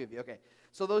 Okay, yeah, a few of you. Okay.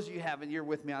 So those of you who haven't, you're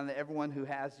with me on that. Everyone who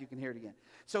has, you can hear it again.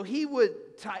 So he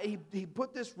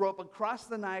put this rope across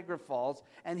the Niagara Falls,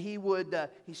 and he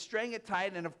string it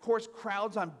tight, and of course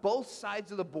crowds on both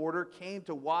sides of the border came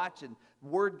to watch, and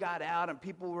word got out, and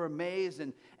people were amazed,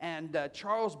 and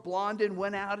Charles Blondin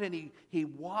went out, and he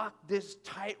walked this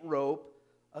tightrope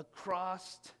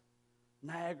across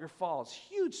Niagara Falls.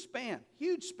 Huge span.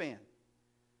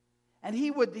 And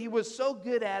he was so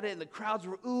good at it, and the crowds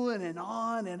were oohing and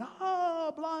on and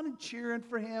Blondin cheering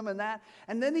for him and that.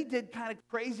 And then he did kind of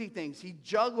crazy things. He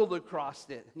juggled across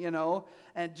it,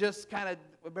 and just kind of,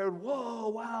 whoa,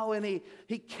 wow. And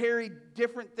he carried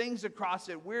different things across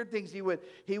it, weird things. He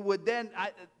would then,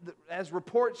 as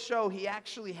reports show, he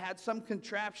actually had some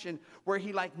contraption where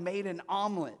he like made an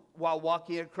omelet while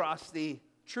walking across the,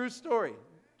 true story.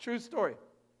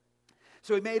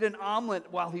 So he made an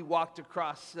omelet while he walked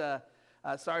across.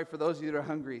 Sorry for those of you that are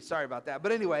hungry. Sorry about that.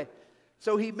 But anyway,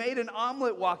 so he made an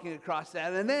omelet walking across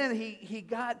that. And then he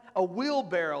got a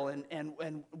wheelbarrow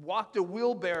and walked a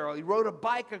wheelbarrow. He rode a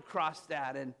bike across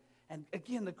that. And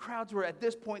again, the crowds were, at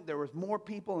this point, there was more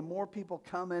people and more people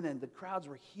coming. And the crowds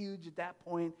were huge at that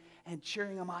point and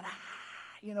cheering him on.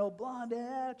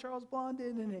 Blondin, Charles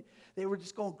Blondin. And they were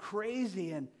just going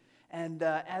crazy. And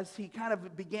as he kind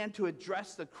of began to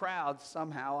address the crowds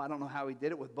somehow, I don't know how he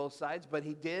did it with both sides, but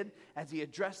he did. As he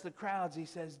addressed the crowds, he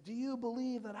says, "Do you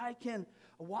believe that I can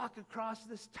walk across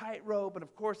this tightrope?" And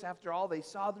of course, after all they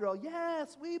saw, they're all,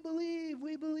 "Yes, we believe,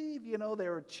 we believe." They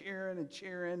were cheering and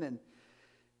cheering.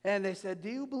 And they said, "Do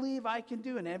you believe I can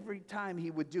do?" And every time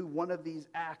he would do one of these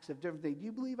acts of different things, "Do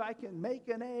you believe I can make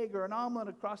an egg or an omelet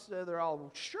across there?" They're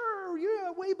all, "Sure,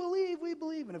 yeah, we believe, we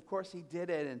believe." And of course, he did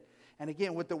it. And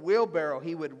again, with the wheelbarrow,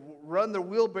 he would run the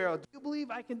wheelbarrow. "Do you believe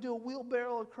I can do a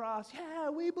wheelbarrow across?" "Yeah,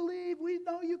 we believe. We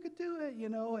know you could do it,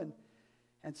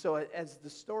 And so as the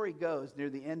story goes,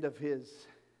 near the end of his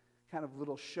kind of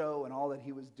little show and all that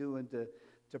he was doing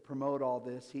to promote all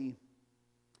this, he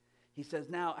says,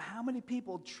 "Now, how many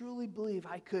people truly believe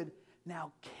I could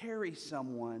now carry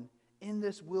someone in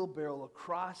this wheelbarrow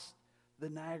across the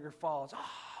Niagara Falls?"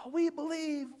 "Oh, we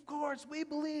believe. Of course, we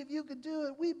believe you could do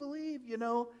it. We believe,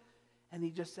 And he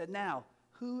just said, "Now,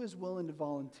 who is willing to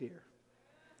volunteer?"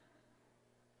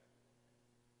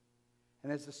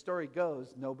 And as the story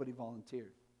goes, nobody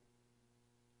volunteered.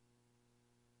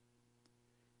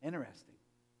 Interesting.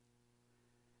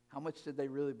 How much did they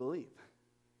really believe?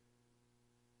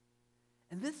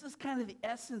 And this is kind of the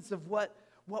essence of what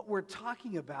we're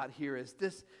talking about here, is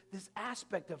this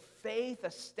aspect of faith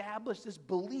established, this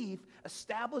belief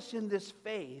established in this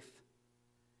faith.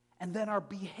 And then our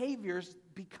behaviors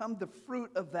become the fruit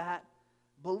of that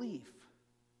belief.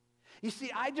 You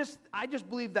see, I just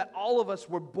believe that all of us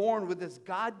were born with this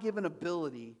God-given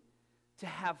ability to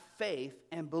have faith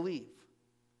and believe.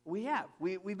 We have.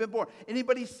 We've been born.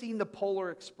 Anybody seen the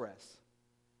Polar Express?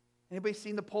 Anybody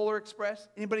seen the Polar Express?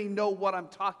 Anybody know what I'm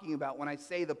talking about when I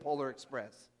say the Polar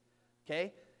Express?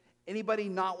 Okay? Anybody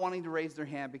not wanting to raise their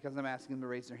hand because I'm asking them to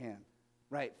raise their hand?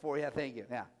 Right. Thank you.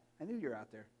 Yeah. I knew you were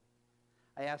out there.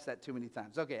 I asked that too many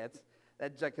times. Okay,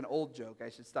 that's like an old joke. I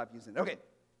should stop using it. Okay.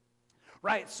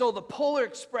 Right, so the Polar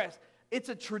Express, It's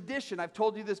a tradition. I've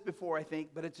told you this before, I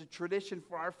think, but it's a tradition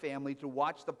for our family to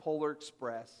watch the Polar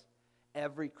Express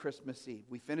every Christmas Eve.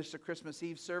 We finish the Christmas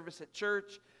Eve service at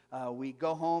church. We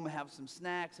go home and have some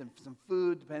snacks and some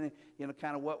food, depending,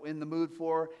 kind of what we're in the mood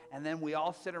for. And then we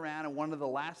all sit around, and one of the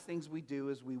last things we do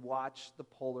is we watch the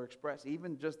Polar Express.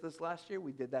 Even just this last year,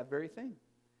 we did that very thing.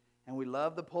 And we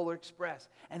love the Polar Express.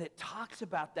 And it talks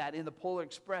about that in the Polar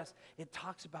Express. It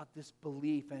talks about this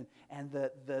belief and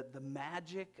the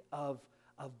magic of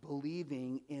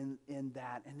believing in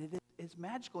that. And it's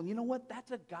magical. And you know what?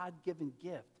 That's a God-given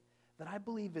gift that I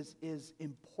believe is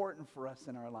important for us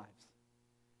in our lives.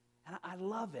 And I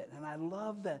love it. And I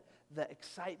love the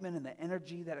excitement and the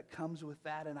energy that it comes with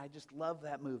that. And I just love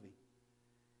that movie.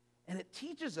 And it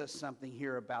teaches us something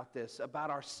here about this, about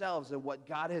ourselves and what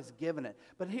God has given it.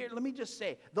 But here, let me just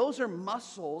say, those are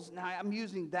muscles. Now, I'm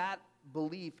using that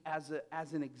belief as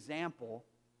an example.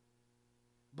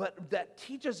 But that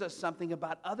teaches us something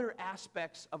about other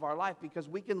aspects of our life, because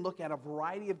we can look at a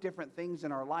variety of different things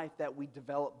in our life that we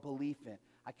develop belief in.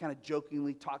 I kind of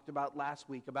jokingly talked about last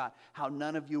week about how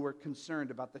none of you were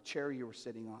concerned about the chair you were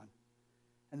sitting on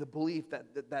and the belief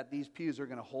that these pews are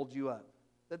going to hold you up.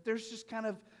 That there's just kind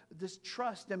of this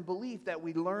trust and belief that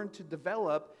we learn to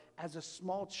develop as a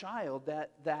small child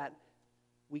that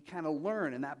we kind of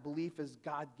learn, and that belief is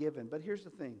God-given. But here's the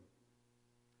thing.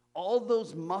 All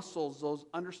those muscles, those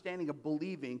understanding of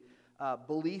believing,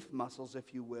 belief muscles,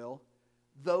 if you will,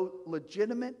 though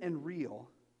legitimate and real,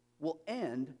 will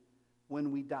end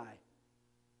when we die.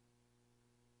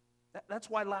 That's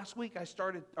why last week at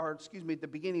the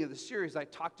beginning of the series, I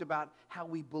talked about how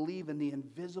we believe in the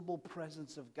invisible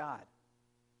presence of God.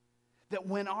 That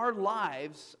when our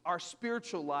lives, our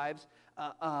spiritual lives,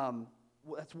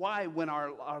 that's why when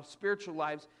our spiritual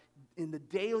lives in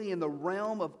the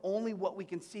realm of only what we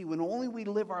can see, when only we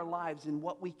live our lives in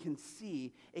what we can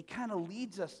see, it kind of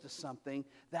leads us to something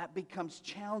that becomes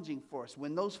challenging for us.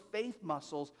 When those faith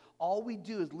muscles, all we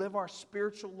do is live our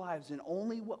spiritual lives in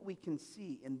only what we can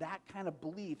see, and that kind of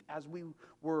belief, as we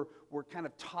were kind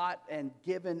of taught and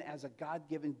given as a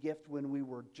God-given gift when we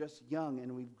were just young,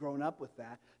 and we've grown up with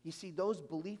that, you see, those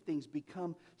belief things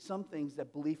become some things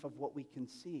that belief of what we can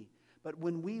see. But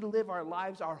when we live our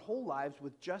lives, our whole lives,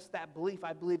 with just that belief,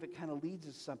 I believe it kind of leads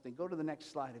us to something. Go to the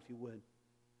next slide, if you would.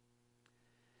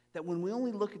 That when we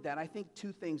only look at that, I think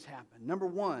two things happen. Number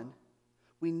one,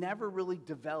 we never really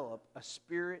develop a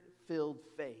spirit-filled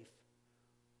faith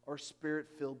or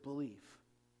spirit-filled belief.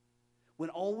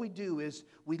 When all we do is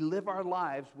we live our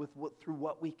lives through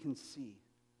what we can see.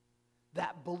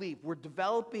 That belief. We're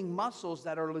developing muscles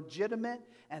that are legitimate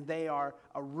and they are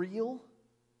real,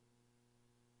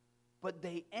 but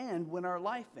they end when our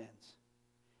life ends.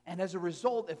 And as a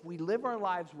result, if we live our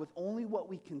lives with only what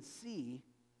we can see,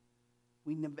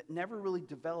 we never really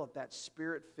develop that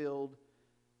spirit-filled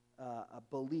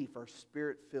belief or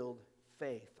spirit-filled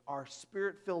faith. Our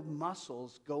spirit-filled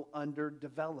muscles go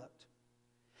underdeveloped.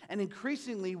 And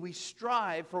increasingly, we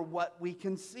strive for what we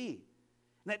can see.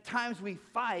 And at times we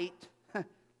fight.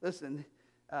 Listen,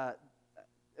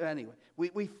 anyway,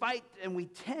 we fight, and we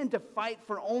tend to fight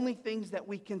for only things that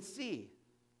we can see.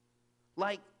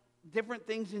 Like different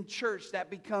things in church that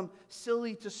become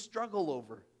silly to struggle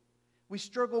over. We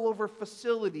struggle over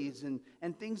facilities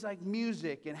and things like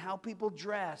music and how people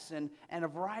dress and a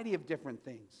variety of different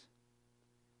things.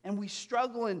 And we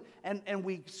struggle and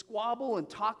we squabble and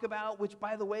talk about, which,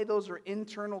 by the way, those are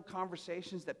internal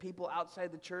conversations that people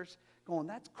outside the church going,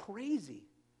 that's crazy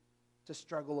to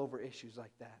struggle over issues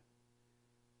like that.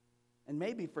 And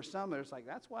maybe for some, it's like,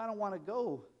 that's why I don't want to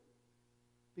go.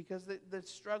 Because they're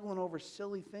struggling over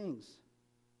silly things.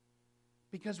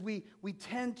 Because we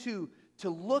tend to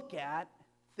look at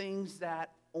things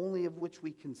that only of which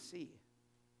we can see.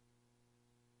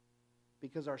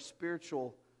 Because our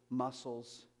spiritual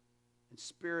muscles and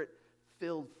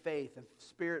spirit-filled faith and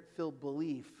spirit-filled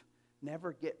belief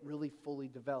never get really fully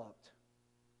developed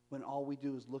when all we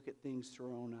do is look at things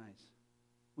through our own eyes.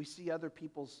 We see other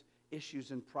people's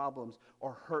issues and problems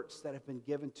or hurts that have been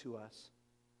given to us,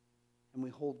 and we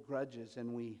hold grudges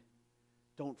and we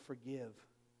don't forgive.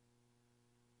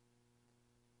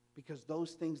 Because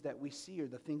those things that we see are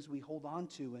the things we hold on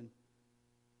to, and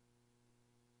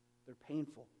they're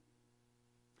painful.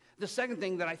 The second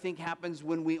thing that I think happens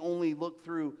when we only look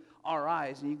through our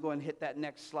eyes, and you go and hit that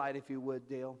next slide if you would,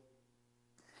 Dale,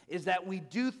 is that we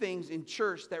do things in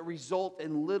church that result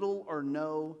in little or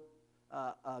no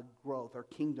growth or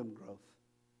kingdom growth.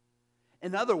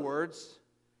 In other words,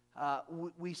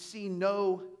 we see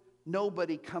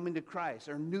nobody coming to Christ,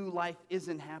 or new life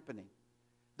isn't happening.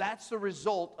 That's the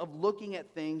result of looking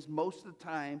at things most of the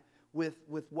time with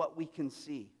what we can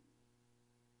see.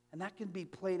 And that can be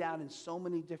played out in so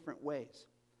many different ways.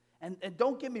 And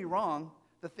don't get me wrong,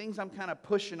 the things I'm kind of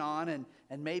pushing on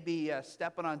and maybe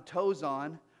stepping on toes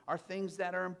on are things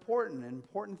that are important, and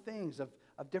important things of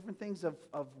different things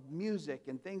of music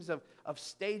and things of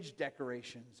stage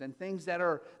decorations and things that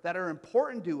are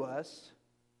important to us.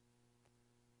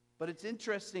 But it's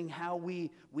interesting how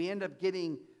we end up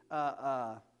getting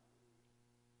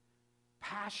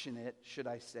passionate, should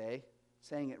I say,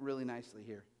 saying it really nicely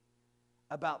here,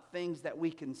 about things that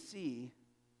we can see,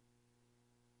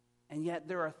 and yet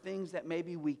there are things that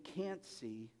maybe we can't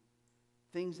see,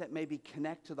 things that maybe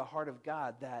connect to the heart of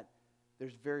God that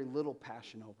there's very little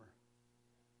passion over.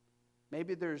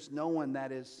 Maybe there's no one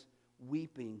that is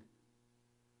weeping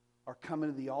or coming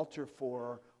to the altar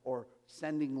for or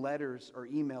sending letters or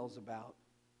emails about.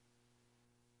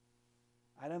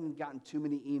 I haven't gotten too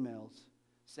many emails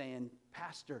saying,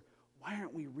 Pastor, why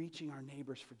aren't we reaching our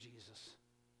neighbors for Jesus?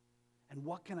 And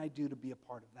what can I do to be a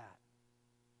part of that?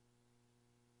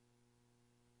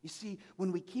 You see,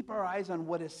 when we keep our eyes on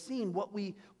what is seen,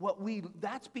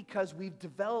 that's because we've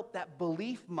developed that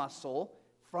belief muscle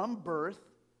from birth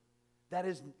that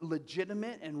is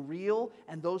legitimate and real,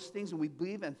 and those things, and we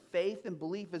believe, and faith and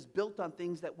belief is built on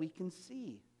things that we can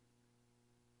see.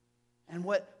 And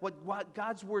what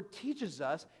God's Word teaches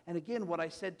us, and again, what I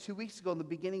said 2 weeks ago in the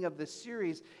beginning of this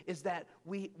series, is that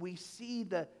we see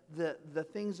the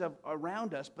things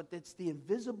around us, but it's the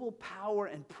invisible power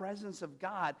and presence of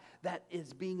God that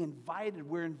is being invited.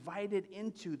 We're invited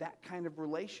into that kind of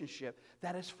relationship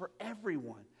that is for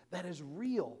everyone, that is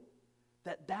real,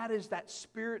 that is that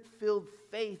Spirit-filled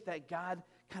faith that God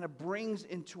kind of brings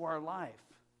into our life.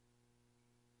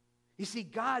 You see,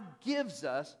 God gives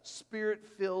us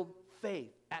Spirit-filled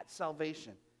faith at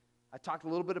salvation. I talked a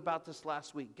little bit about this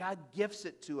last week. God gifts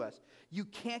it to us. You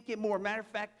can't get more. Matter of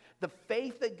fact, the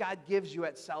faith that God gives you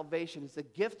at salvation is a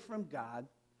gift from God.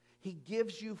 He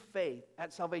gives you faith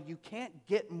at salvation. You can't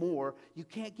get more. You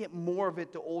can't get more of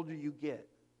it the older you get.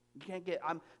 You can't get,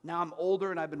 I'm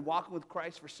older and I've been walking with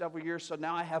Christ for several years, so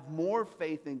now I have more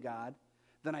faith in God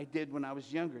than I did when I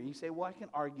was younger. And you say, well, I can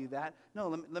argue that. No,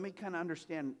 let me kind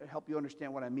of help you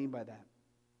understand what I mean by that.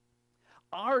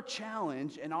 Our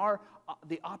challenge and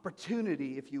the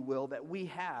opportunity, if you will, that we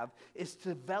have is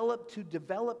to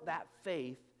develop that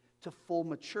faith to full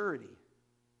maturity.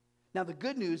 Now, the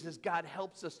good news is God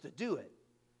helps us to do it.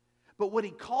 But what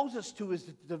he calls us to is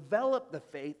to develop the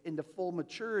faith into full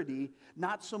maturity,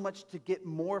 not so much to get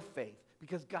more faith,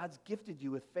 because God's gifted you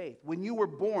with faith. When you were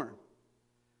born,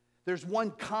 there's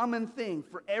one common thing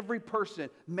for every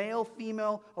person, male,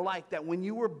 female alike, that when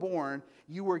you were born,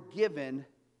 you were given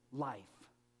life.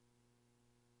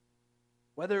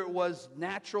 Whether it was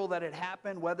natural that it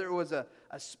happened, whether it was a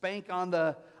spank on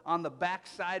the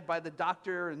backside by the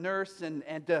doctor or nurse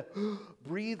and to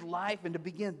breathe life and to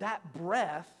begin that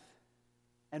breath,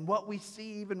 and what we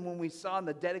see even when we saw in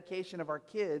the dedication of our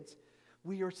kids,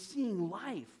 we are seeing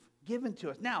life given to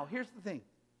us. Now, here's the thing.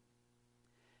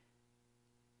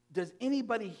 Does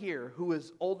anybody here who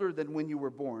is older than when you were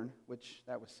born, which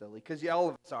that was silly, because all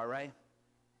of us are, right?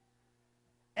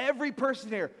 Every person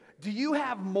here, do you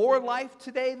have more life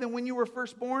today than when you were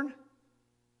first born? Do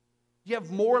you have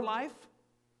more life?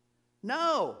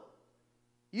 No.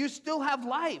 You still have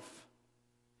life.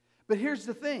 But here's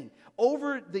the thing.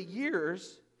 Over the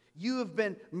years, you have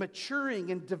been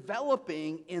maturing and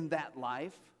developing in that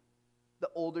life the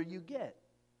older you get.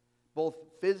 Both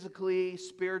physically,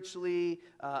 spiritually,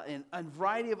 in a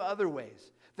variety of other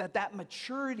ways. That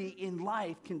maturity in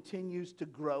life continues to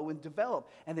grow and develop.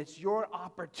 And it's your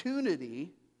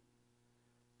opportunity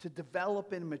to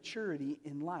develop in maturity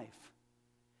in life.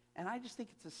 And I just think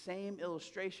it's the same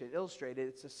illustrated,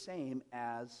 it's the same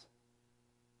as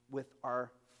with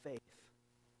our faith.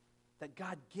 That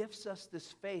God gifts us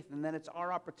this faith, and then it's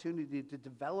our opportunity to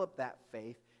develop that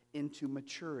faith into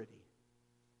maturity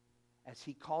as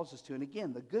he calls us to. And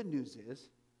again, the good news is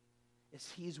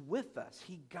he's with us.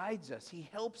 He guides us. He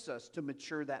helps us to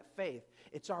mature that faith.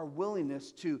 It's our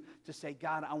willingness to say,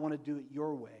 God, I want to do it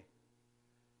your way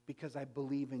because I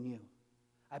believe in you.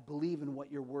 I believe in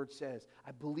what your word says.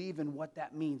 I believe in what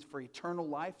that means for eternal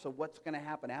life, so what's going to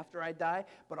happen after I die,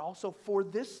 but also for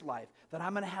this life, that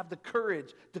I'm going to have the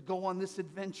courage to go on this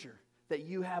adventure, that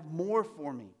you have more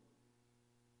for me,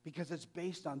 because it's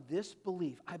based on this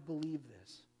belief. I believe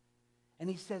this. And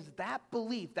he says that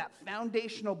belief, that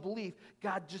foundational belief,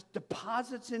 God just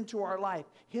deposits into our life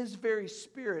his very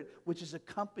Spirit, which is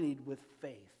accompanied with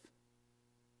faith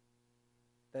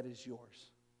that is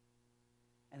yours.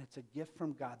 And it's a gift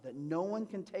from God that no one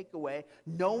can take away.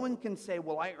 No one can say,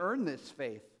 well, I earned this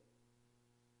faith.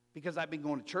 because I've been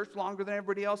going to church longer than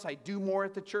everybody else. I do more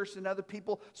at the church than other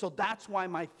people, so that's why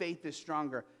my faith is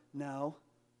stronger. No.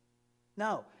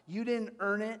 No, you didn't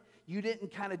earn it. You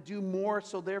didn't kind of do more,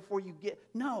 so therefore you get.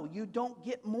 No, you don't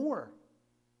get more.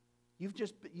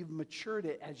 You've matured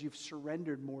it as you've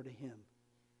surrendered more to Him.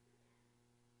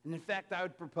 And in fact, I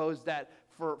would propose that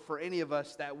for any of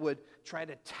us that would try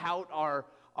to tout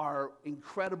our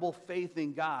incredible faith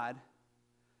in God,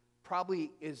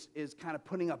 probably is kind of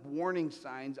putting up warning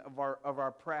signs of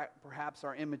our perhaps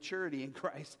our immaturity in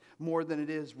Christ more than it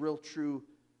is real true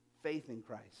faith in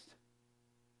Christ.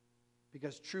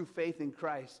 Because true faith in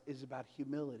Christ is about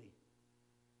humility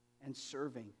and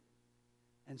serving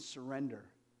and surrender.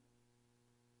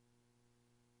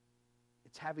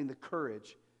 It's having the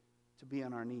courage to be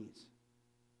on our knees.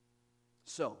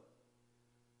 So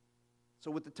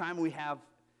with the time we have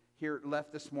here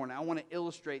left this morning, I want to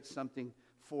illustrate something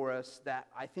for us that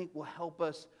I think will help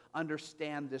us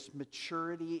understand this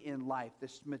maturity in life,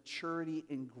 this maturity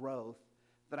in growth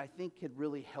that I think could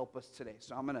really help us today.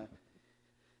 So I'm going to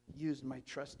use my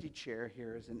trusty chair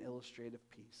here as an illustrative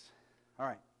piece. All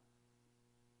right.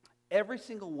 Every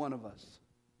single one of us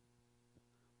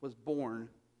was born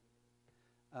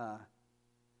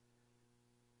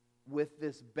with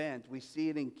this bent. We see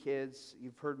it in kids.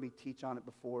 You've heard me teach on it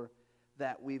before,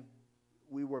 that we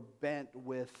were bent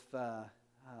with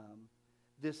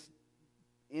this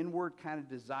inward kind of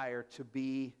desire to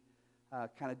be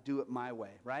kind of do it my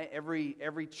way, right?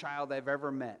 Every child I've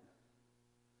ever met,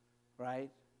 right?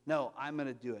 No, I'm going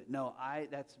to do it. No,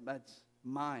 that's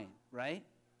mine, right?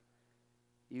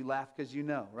 You laugh because you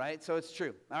know, right? So it's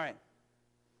true. All right.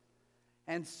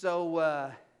 And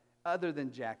so, other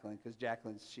than Jacqueline, because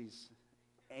she's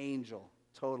angel,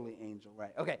 totally angel,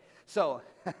 right? Okay, so,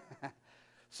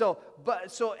 so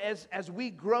as we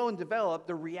grow and develop,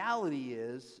 the reality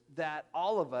is that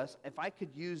all of us, if I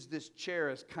could use this chair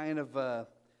as kind of a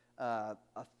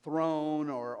throne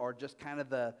or just kind of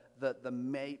the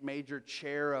major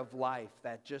chair of life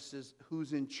that just is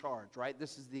who's in charge, right?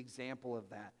 This is the example of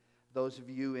that. Those of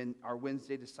you in our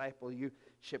Wednesday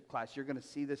discipleship class, you're going to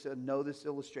see this and know this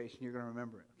illustration. You're going to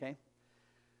remember it, okay?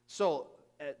 So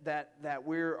that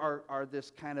we are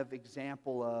this kind of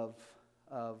example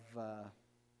of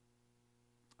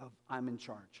I'm in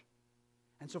charge.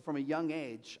 And so from a young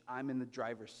age, I'm in the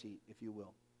driver's seat, if you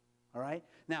will. All right?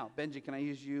 Now, Benji, can I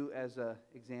use you as an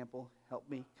example? Help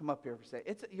me. Come up here for a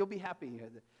second. You'll be happy.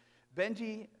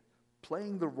 Benji,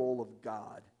 playing the role of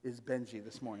God, is Benji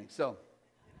this morning. So,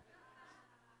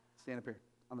 stand up here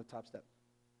on the top step.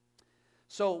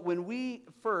 So when we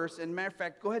first, and matter of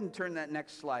fact, go ahead and turn that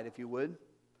next slide if you would.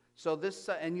 So this,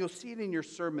 and you'll see it in your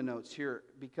sermon notes here,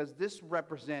 because this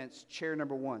represents chair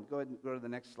number 1. Go ahead and go to the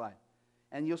next slide.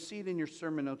 And you'll see it in your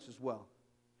sermon notes as well.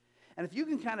 And if you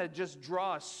can kind of just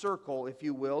draw a circle, if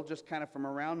you will, just kind of from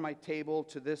around my table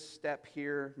to this step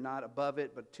here, not above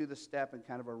it, but to the step and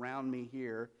kind of around me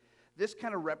here, this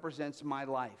kind of represents my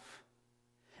life.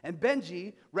 And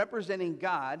Benji, representing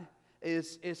God,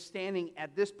 is standing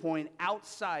at this point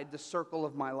outside the circle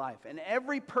of my life. And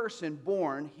every person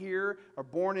born here or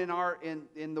born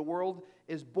in the world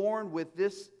is born with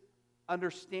this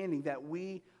understanding that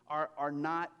we are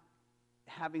not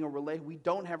having we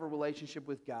don't have a relationship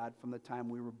with God from the time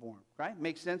we were born. Right?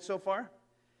 Makes sense so far?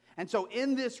 And so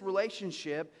in this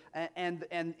relationship and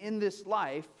in this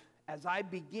life, as I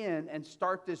begin and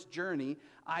start this journey,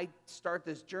 I start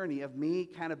this journey of me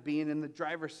kind of being in the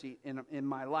driver's seat in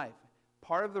my life.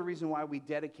 Part of the reason why we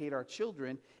dedicate our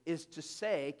children is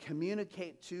to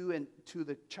communicate to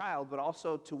the child, but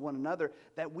also to one another,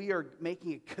 that we are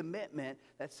making a commitment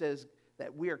that says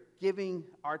that we are giving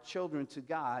our children to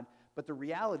God. But the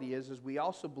reality is we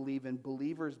also believe in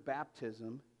believers'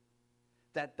 baptism,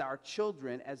 that our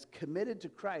children, as committed to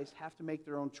Christ, have to make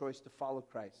their own choice to follow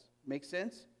Christ. Make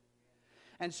sense?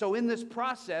 And so in this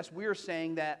process, we are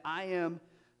saying that I am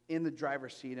in the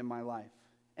driver's seat in my life.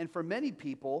 And for many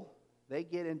people, they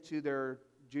get into their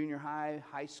junior high,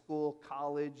 high school,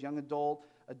 college, young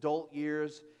adult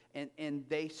years, and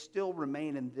they still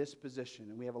remain in this position.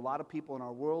 And we have a lot of people in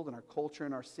our world, in our culture,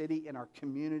 in our city, in our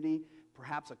community,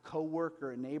 perhaps a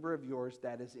coworker, a neighbor of yours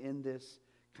that is in this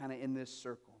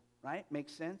circle, right?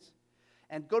 Makes sense?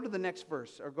 And go to the next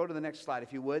verse, or go to the next slide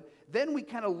if you would. Then we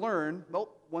kind of learn,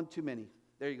 one too many.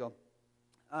 There you go.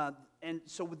 And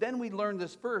so then we learn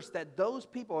this verse that those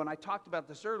people, and I talked about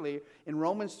this earlier, in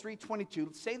Romans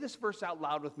 3:22, say this verse out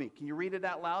loud with me. Can you read it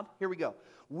out loud? Here we go.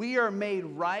 We are made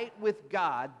right with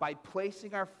God by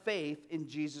placing our faith in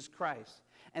Jesus Christ.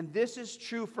 And this is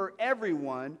true for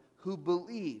everyone who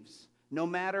believes, no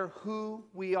matter who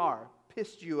we are.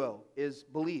 Pistuo is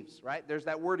believes, right? There's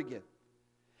that word again.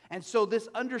 And so this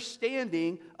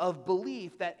understanding of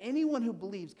belief, that anyone who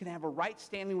believes can have a right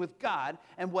standing with God,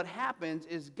 and what happens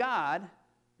is God,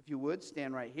 if you would,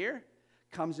 stand right here,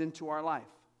 comes into our life,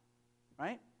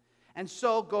 right? And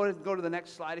so go to the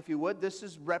next slide, if you would.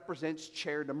 This represents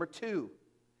chair number 2.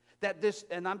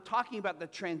 And I'm talking about the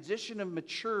transition of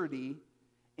maturity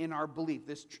in our belief,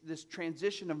 this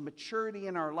transition of maturity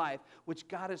in our life, which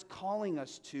God is calling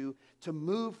us to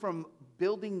move from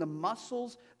building the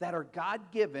muscles that are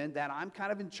God-given, that I'm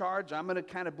kind of in charge, I'm going to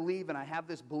kind of believe, and I have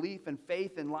this belief and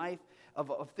faith in life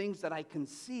of things that I can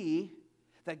see,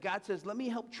 that God says, let me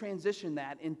help transition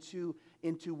that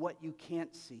into what you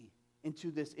can't see,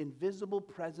 into this invisible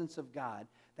presence of God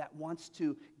that wants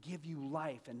to give you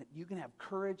life, and you can have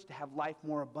courage to have life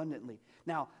more abundantly.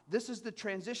 Now, this is the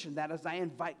transition, that as I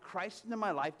invite Christ into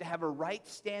my life to have a right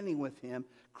standing with him,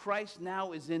 Christ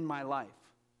now is in my life.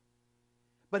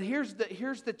 But here's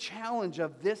the challenge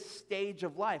of this stage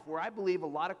of life, where I believe a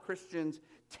lot of Christians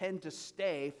tend to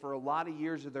stay for a lot of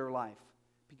years of their life,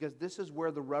 because this is where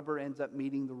the rubber ends up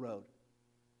meeting the road.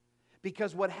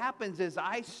 Because what happens is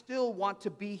I still want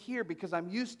to be here because I'm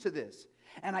used to this.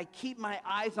 And I keep my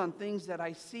eyes on things that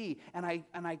I see. And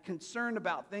I concern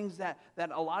about things that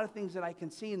a lot of things that I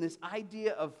can see. And this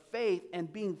idea of faith and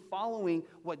following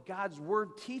what God's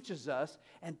word teaches us,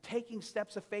 and taking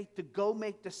steps of faith to go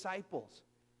make disciples.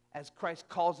 As Christ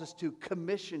calls us to,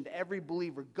 commission every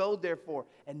believer. Go therefore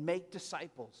and make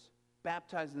disciples.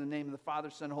 Baptized in the name of the Father,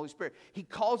 Son, and Holy Spirit. He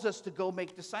calls us to go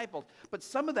make disciples. But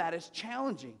some of that is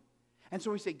challenging. And so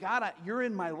we say, God, you're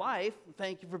in my life.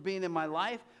 Thank you for being in my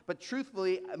life. But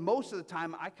truthfully, most of the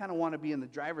time, I kind of want to be in the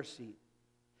driver's seat.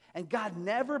 And God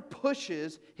never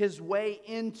pushes his way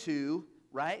into,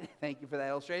 right? Thank you for that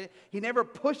illustration. He never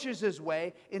pushes his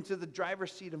way into the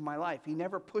driver's seat of my life. He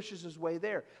never pushes his way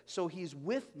there. So he's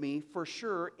with me for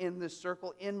sure in this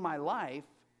circle in my life.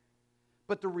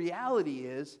 But the reality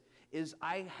is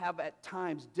I have at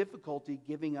times difficulty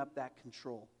giving up that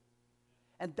control.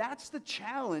 And that's the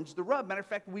challenge, the rub. Matter of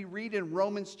fact, we read in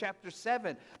Romans chapter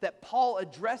 7 that Paul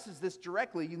addresses this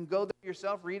directly. You can go there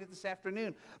yourself, read it this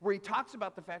afternoon, where he talks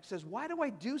about the fact, says, why do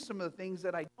I do some of the things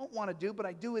that I don't want to do, but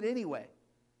I do it anyway?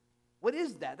 What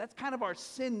is that? That's kind of our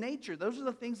sin nature. Those are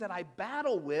the things that I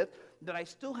battle with, that I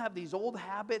still have these old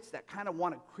habits that kind of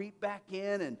want to creep back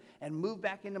in and move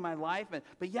back into my life.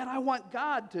 But yet I want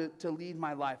God to lead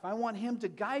my life. I want him to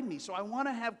guide me. So I want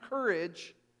to have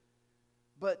courage,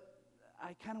 but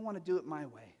I kind of want to do it my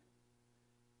way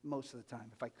most of the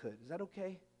time, if I could. Is that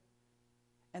okay?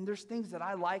 And there's things that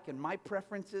I like, and my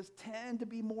preferences tend to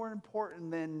be more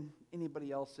important than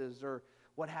anybody else's or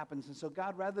what happens. And so,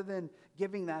 God, rather than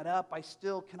giving that up,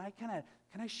 can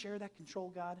I share that control,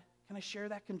 God? Can I share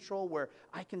that control where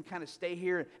I can kind of stay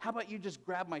here? How about you just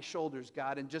grab my shoulders,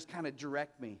 God, and just kind of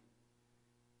direct me?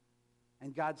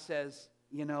 And God says,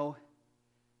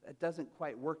 that doesn't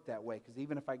quite work that way, because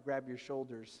even if I grab your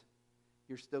shoulders,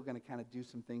 you're still going to kind of do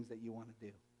some things that you want to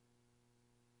do.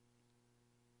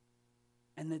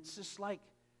 And it's just like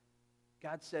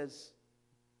God says,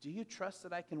 do you trust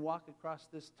that I can walk across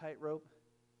this tightrope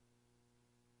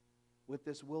with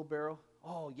this wheelbarrow?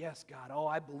 Oh, yes, God. Oh,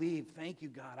 I believe. Thank you,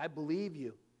 God. I believe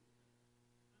you.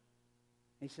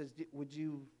 And he says, would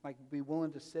you be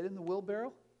willing to sit in the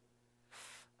wheelbarrow?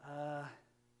 How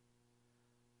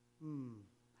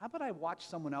about I watch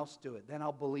someone else do it? Then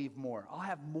I'll believe more. I'll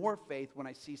have more faith when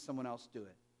I see someone else do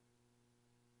it.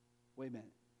 Wait a minute.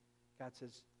 God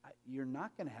says, you're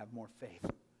not going to have more faith.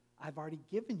 I've already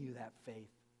given you that faith.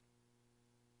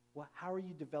 Well, how are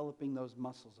you developing those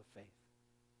muscles of faith?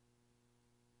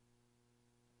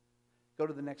 Go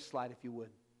to the next slide, if you would.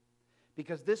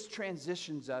 Because this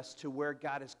transitions us to where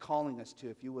God is calling us to.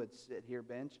 If you would, sit here,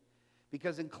 bench.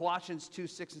 Because in Colossians 2,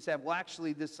 6, and 7, well,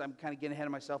 actually, I'm kind of getting ahead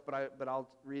of myself, but I'll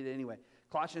read it anyway.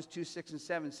 Colossians 2, 6, and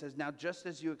 7 says, now just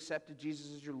as you accepted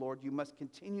Jesus as your Lord, you must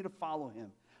continue to follow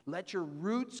him. Let your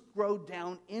roots grow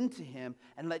down into him,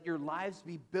 and let your lives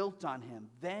be built on him.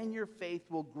 Then your faith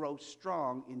will grow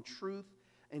strong in truth.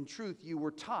 In truth, you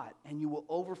were taught, and you will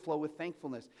overflow with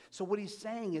thankfulness. So what he's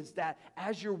saying is that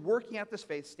as you're working out this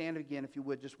faith, stand again if you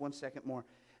would, just 1 second more.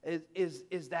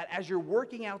 Is that as you're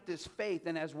working out this faith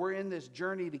and as we're in this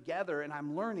journey together and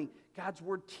I'm learning, God's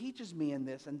word teaches me in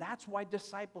this, and that's why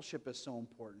discipleship is so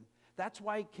important. That's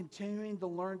why continuing to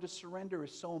learn to surrender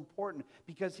is so important,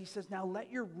 because he says, now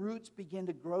let your roots begin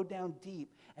to grow down deep,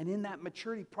 and in that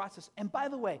maturity process, and by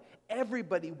the way,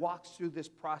 everybody walks through this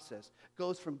process,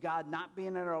 goes from God not being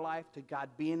in our life to God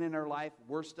being in our life.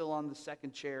 We're still on the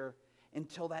second chair,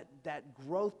 until that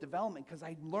growth development, because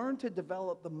I learned to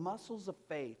develop the muscles of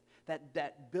faith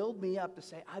that build me up to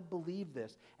say, I believe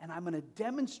this, and I'm going to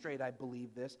demonstrate I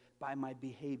believe this by my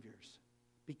behaviors.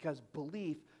 Because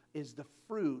belief is the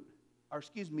fruit,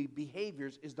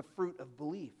 behaviors is the fruit of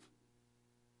belief.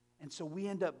 And so we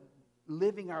end up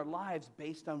living our lives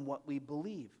based on what we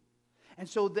believe. And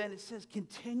so then it says,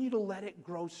 continue to let it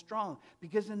grow strong.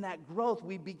 Because in that growth,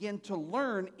 we begin to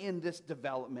learn in this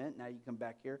development. Now you come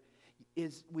back here.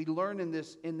 We learn in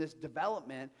this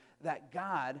development that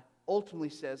God ultimately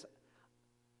says,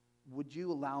 would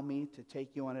you allow me to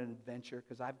take you on an adventure?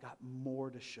 Because I've got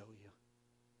more to show you.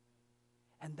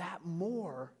 And that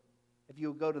more, if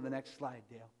you'll go to the next slide,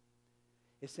 Dale,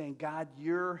 is saying, God,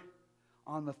 you're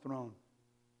on the throne.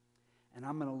 And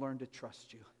I'm going to learn to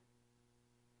trust you.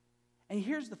 And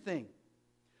here's the thing.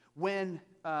 When,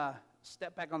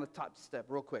 step back on the top step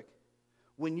real quick.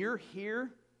 When you're here,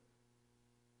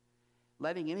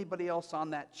 letting anybody else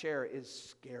on that chair is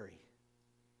scary.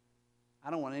 I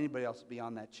don't want anybody else to be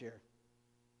on that chair.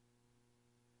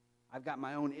 I've got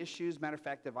my own issues. Matter of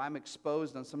fact, if I'm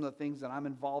exposed on some of the things that I'm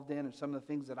involved in and some of the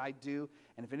things that I do,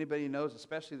 and if anybody knows,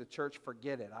 especially the church,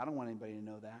 forget it. I don't want anybody to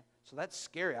know that. So that's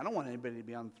scary. I don't want anybody to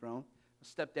be on the throne.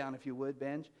 Step down if you would,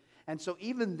 Benj. And so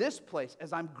even this place,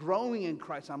 as I'm growing in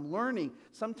Christ, I'm learning,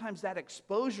 sometimes that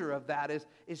exposure of that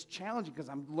is challenging because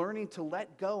I'm learning to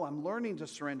let go. I'm learning to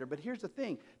surrender. But here's the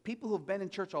thing. People who have been in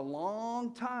church a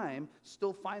long time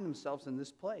still find themselves in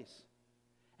this place.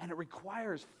 And it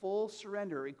requires full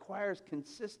surrender. It requires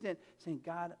consistent saying,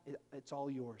 God, it's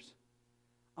all yours.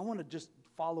 I want to just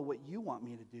follow what you want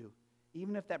me to do.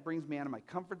 Even if that brings me out of my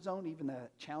comfort zone, even if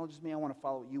that challenges me, I want to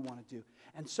follow what you want to do.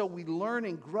 And so we learn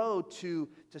and grow to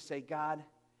say, God,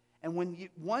 and when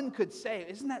one could say,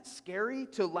 isn't that scary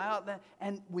to allow that?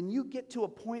 And when you get to a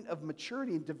point of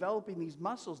maturity and developing these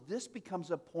muscles, this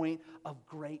becomes a point of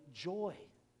great joy.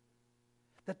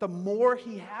 That the more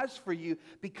he has for you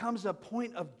becomes a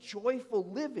point of joyful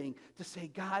living to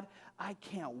say, God, I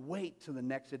can't wait to the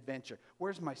next adventure.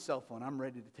 Where's my cell phone? I'm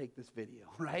ready to take this video,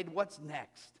 right? What's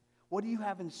next? What do you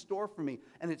have in store for me?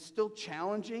 And it's still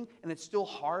challenging and it's still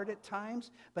hard at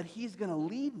times, but he's going to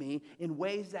lead me in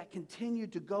ways that continue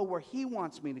to go where he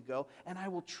wants me to go, and I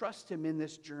will trust him in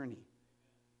this journey.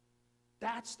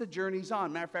 That's the journey he's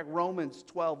on. Matter of fact, Romans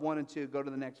 12, 1 and 2. Go to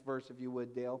the next verse if you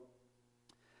would, Dale.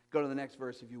 Go to the next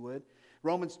verse if you would.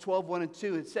 Romans 12, 1 and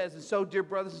 2, it says, and so, dear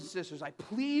brothers and sisters, I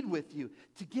plead with you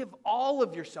to give all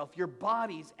of yourself, your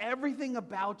bodies, everything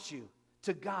about you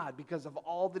to God because of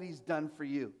all that he's done for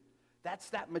you.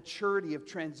 That's that maturity of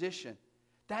transition.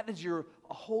 That is your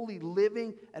holy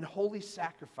living and holy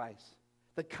sacrifice,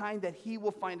 the kind that he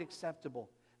will find acceptable.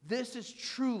 This is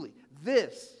truly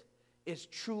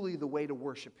the way to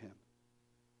worship him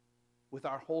with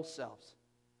our whole selves.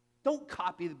 Don't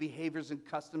copy the behaviors and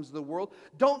customs of the world.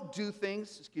 Don't do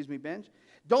things, Benj.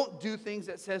 Don't do things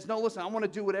that says, no, listen, I want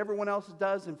to do what everyone else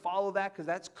does and follow that because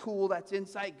that's cool, that's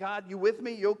insight. God, you with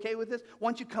me? You okay with this? Why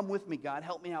don't you come with me, God?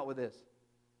 Help me out with this.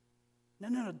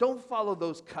 No. Don't follow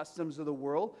those customs of the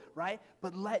world, right?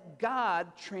 But let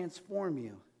God transform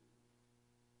you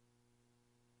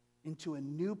into a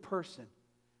new person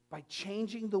by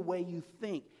changing the way you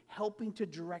think, helping to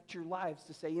direct your lives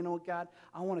to say, you know what, God,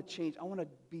 I want to change. I want to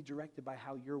be directed by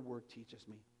how your word teaches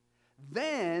me.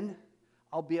 Then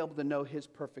I'll be able to know his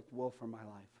perfect will for my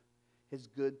life, his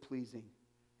good, pleasing,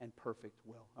 and perfect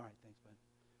will. All right, thanks, bud.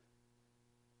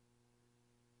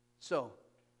 So,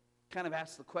 kind of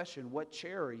ask the question, what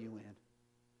chair are you in?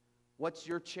 What's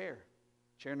your chair?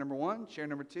 Chair number 1, chair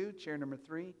number 2, chair number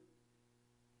 3?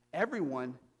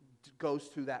 Everyone goes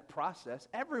through that process.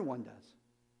 Everyone does.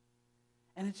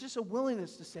 And it's just a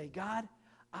willingness to say, God,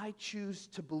 I choose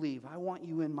to believe. I want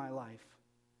you in my life.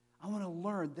 I want to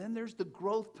learn. Then there's the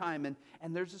growth time, and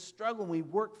there's a struggle, and we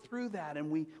work through that, and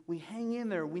we hang in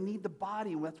there. We need the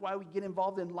body. That's why we get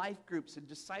involved in life groups and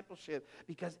discipleship,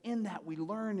 because in that we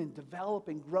learn and develop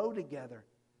and grow together.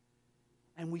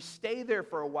 And we stay there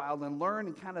for a while and learn,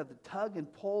 and kind of the tug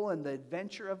and pull and the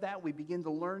adventure of that, we begin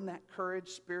to learn that courage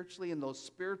spiritually, and those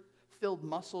spirit-filled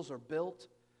muscles are built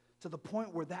to the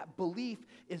point where that belief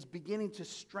is beginning to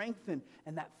strengthen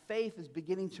and that faith is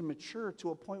beginning to mature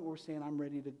to a point where we're saying, I'm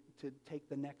ready to take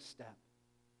the next step.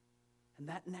 And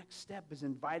that next step is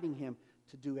inviting him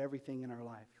to do everything in our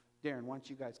life. Darren, why don't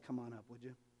you guys come on up, would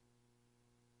you?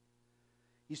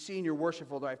 You see in your worship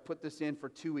folder, I've put this in for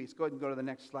 2 weeks. Go ahead and go to the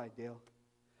next slide, Dale.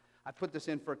 I put this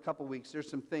in for a couple weeks. There's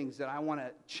some things that I want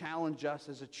to challenge us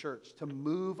as a church to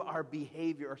move our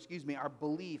our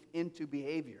belief into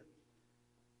behavior.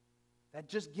 That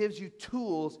just gives you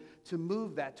tools to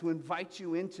move that, to invite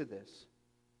you into this.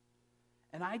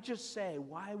 And I just say,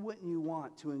 why wouldn't you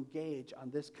want to engage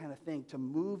on this kind of thing, to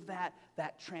move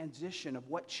that transition of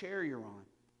what chair you're on?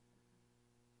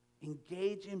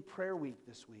 Engage in prayer week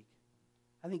this week.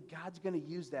 I think God's going to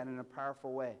use that in a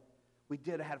powerful way. We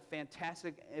had a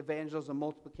fantastic evangelism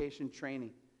multiplication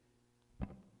training.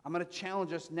 I'm going to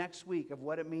challenge us next week of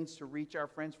what it means to reach our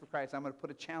friends for Christ. I'm going to put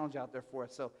a challenge out there for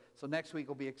us. So next week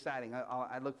will be exciting.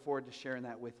 I look forward to sharing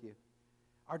that with you.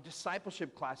 Our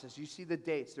discipleship classes, you see the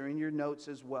dates. They're in your notes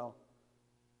as well.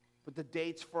 But the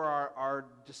dates for our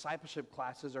discipleship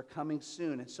classes are coming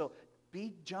soon. And so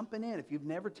be jumping in. If you've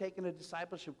never taken a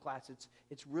discipleship class,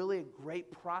 it's really a great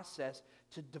process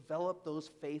to develop those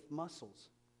faith muscles.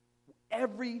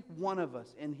 Every one of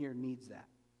us in here needs that,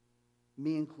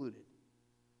 me included.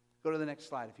 Go to the next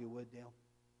slide if you would, Dale.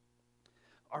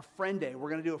 Our friend day, we're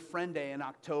going to do a friend day in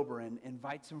October and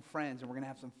invite some friends, and we're going to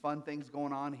have some fun things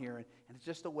going on here. And it's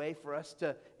just a way for us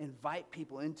to invite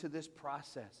people into this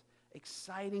process.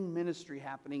 Exciting ministry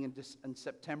happening on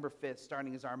September 5th,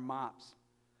 starting as our MOPS.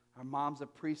 Our moms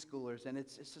of preschoolers, and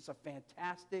it's just a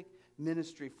fantastic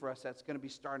ministry for us that's going to be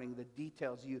starting. The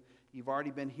details you've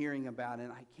already been hearing about,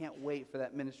 and I can't wait for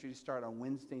that ministry to start on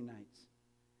Wednesday nights.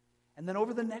 And then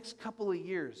over the next couple of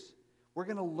years, we're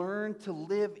going to learn to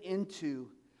live into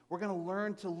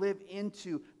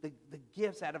the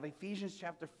gifts out of Ephesians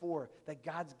chapter 4 that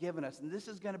God's given us. And this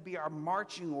is going to be our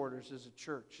marching orders as a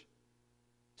church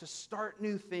to start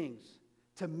new things,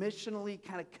 to missionally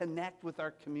kind of connect with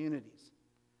our communities,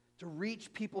 to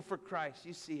reach people for Christ.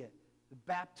 You see it. To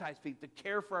baptize people, to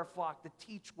care for our flock, to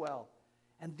teach well.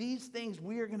 And these things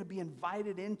we are going to be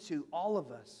invited into, all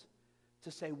of us,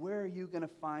 to say, where are you going to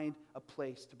find a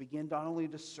place to begin not only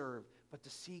to serve, but to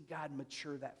see God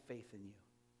mature that faith in you?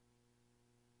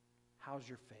 How's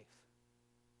your faith?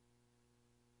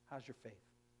 How's your faith?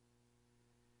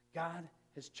 God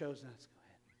has chosen us. Go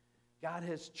ahead. God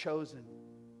has chosen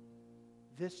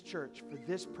this church for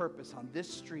this purpose on this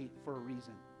street for a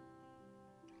reason.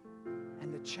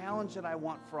 And the challenge that I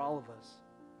want for all of us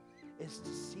is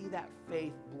to see that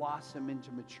faith blossom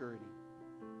into maturity.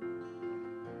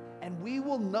 And we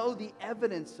will know the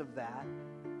evidence of that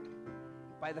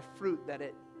by the fruit that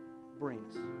it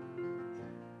brings,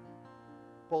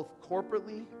 both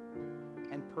corporately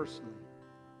and personally.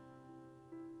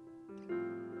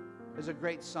 There's a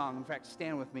great song. In fact,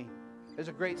 stand with me. There's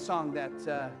a great song that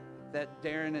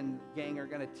Darren and gang are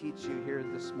going to teach you here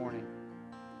this morning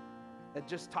that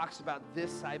just talks about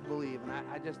this, I believe, and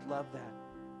I just love that.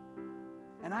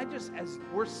 And as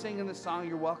we're singing the song,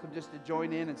 you're welcome just to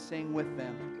join in and sing with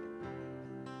them.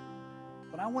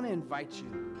 But I want to invite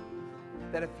you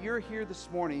that if you're here this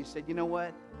morning, you said, you know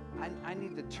what, I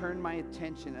need to turn my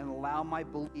attention and allow my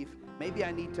belief. Maybe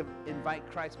I need to invite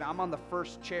Christ. I'm on the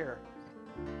first chair,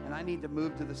 and I need to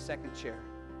move to the second chair.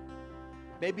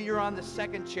 Maybe you're on the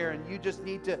second chair and you just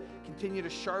need to continue to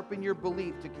sharpen your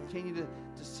belief, to continue to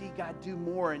see God do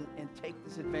more and take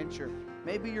this adventure.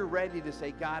 Maybe you're ready to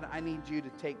say, God, I need you to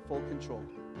take full control.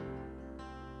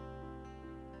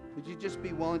 Would you just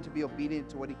be willing to be obedient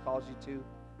to what he calls you to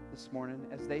this morning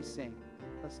as they sing?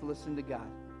 Let's listen to God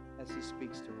as he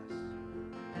speaks to us.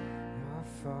 Our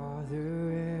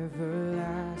Father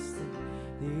everlasting,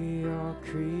 the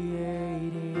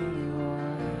all-creating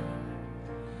one,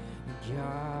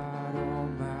 God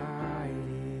Almighty,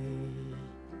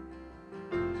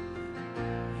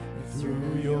 and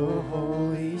through your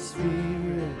Holy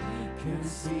Spirit,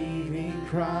 conceiving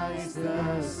Christ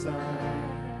the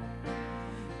Son,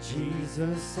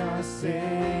 Jesus our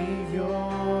Savior.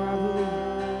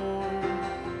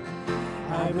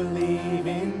 I believe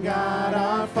in God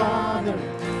our Father,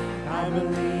 I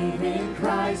believe in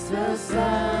Christ the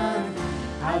Son,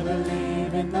 I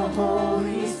believe in the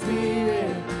Holy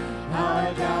Spirit.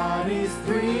 Our God is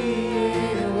 3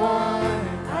 in 1.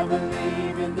 I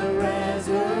believe in the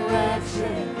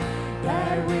resurrection,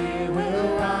 that we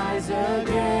will rise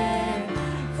again.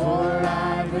 For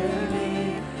I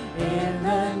believe in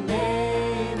the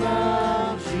name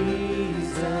of Jesus.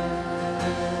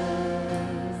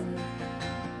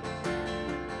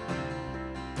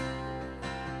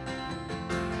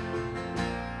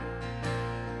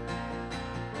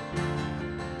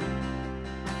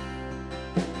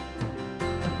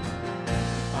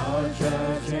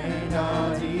 Judge and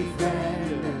our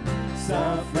defender,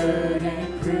 suffered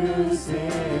and crucified.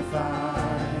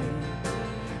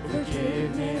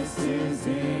 Forgiveness is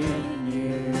in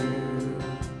you.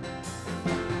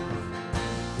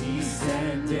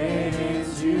 Descended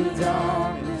into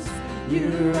darkness,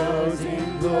 you rose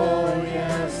in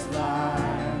glorious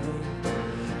light.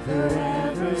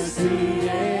 Forever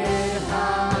seated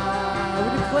high. We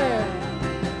declare,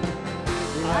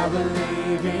 I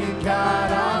believe in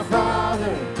God our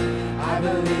Father. I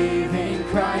believe in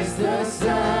Christ the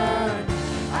Son.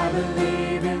 I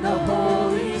believe in the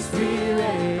Holy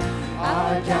Spirit.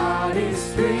 Our God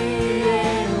is three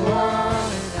in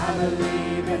one. I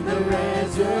believe in the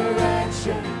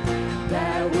resurrection,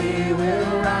 that we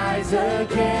will rise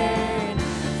again.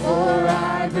 For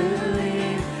I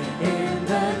believe in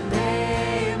the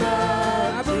name of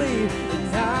I believe,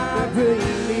 and I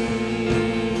believe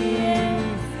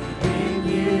in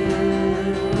you.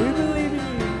 We believe in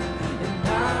you, and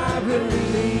I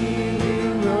believe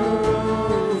you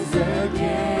rose again.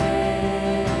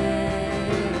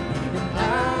 And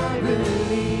I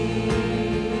believe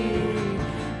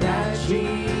that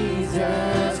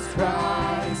Jesus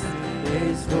Christ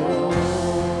is Lord.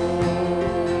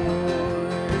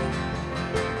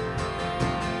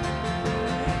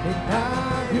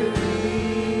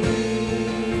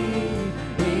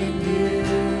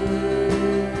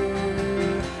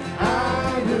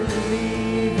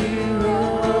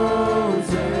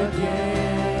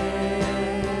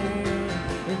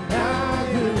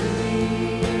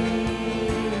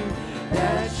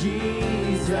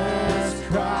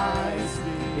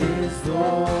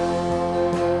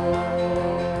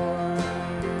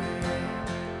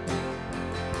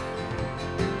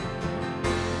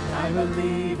 I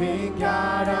believe in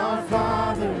God our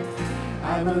Father.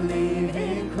 I believe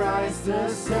in Christ the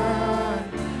Son.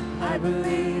 I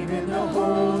believe in the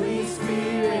Holy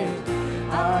Spirit.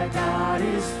 Our God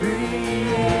is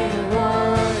three in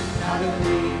one. I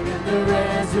believe in the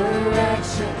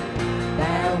resurrection,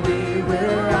 that we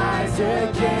will rise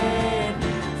again.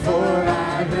 For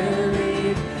I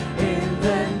believe in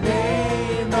the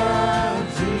name of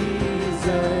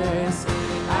Jesus.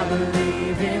 I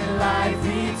believe in life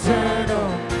eternal.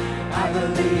 I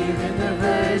believe in the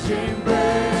virgin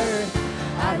birth.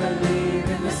 I believe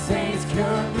in the saints'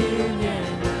 communion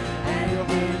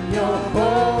and in your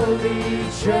holy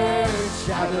church.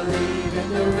 I believe in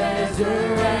the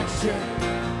resurrection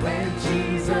when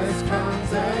Jesus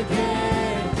comes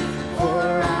again.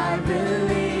 For I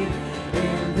believe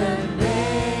in the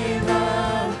name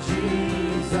of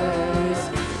Jesus.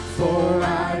 For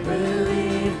I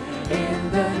believe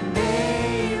in the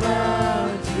name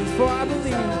of Jesus. For I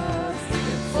believe.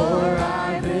 For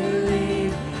I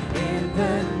believe in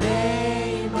the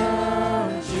name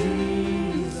of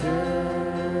Jesus.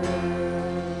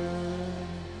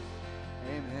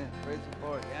 Amen. Praise the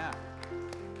Lord. Yeah.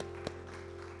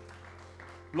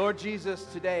 Lord Jesus,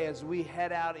 today as we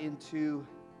head out into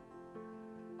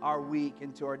our week,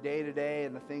 into our day-to-day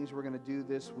and the things we're going to do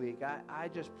this week, I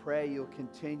just pray you'll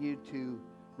continue to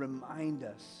remind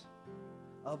us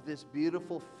of this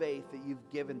beautiful faith that you've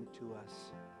given to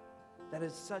us. That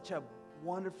is such a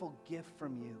wonderful gift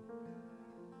from you.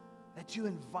 That you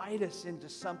invite us into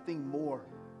something more.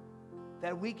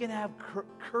 That we can have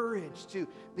courage to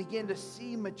begin to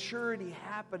see maturity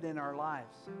happen in our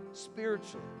lives,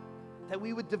 spiritually. That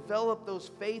we would develop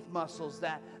those faith muscles,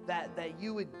 that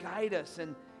you would guide us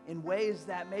in ways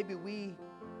that maybe we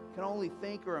can only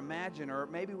think or imagine, or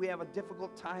maybe we have a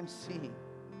difficult time seeing.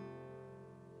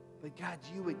 But God,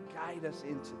 you would guide us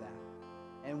into that.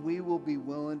 And we will be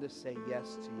willing to say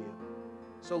yes to you.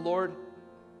 So Lord,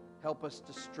 help us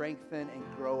to strengthen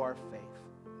and grow our faith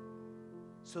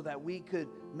so that we could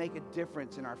make a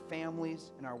difference in our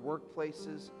families, in our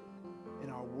workplaces, in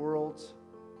our worlds.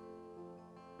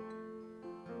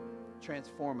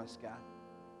 Transform us, God,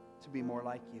 to be more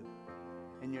like you.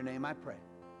 In your name I pray.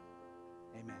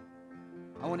 Amen.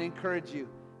 I want to encourage you,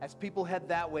 as people head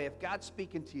that way, if God's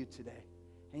speaking to you today,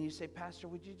 and you say, Pastor,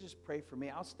 would you just pray for me?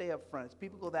 I'll stay up front. As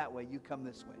people go that way, you come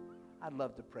this way. I'd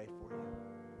love to pray for you.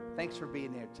 Thanks for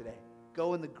being here today.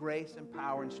 Go in the grace and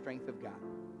power and strength of God.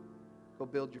 Go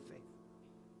build your faith.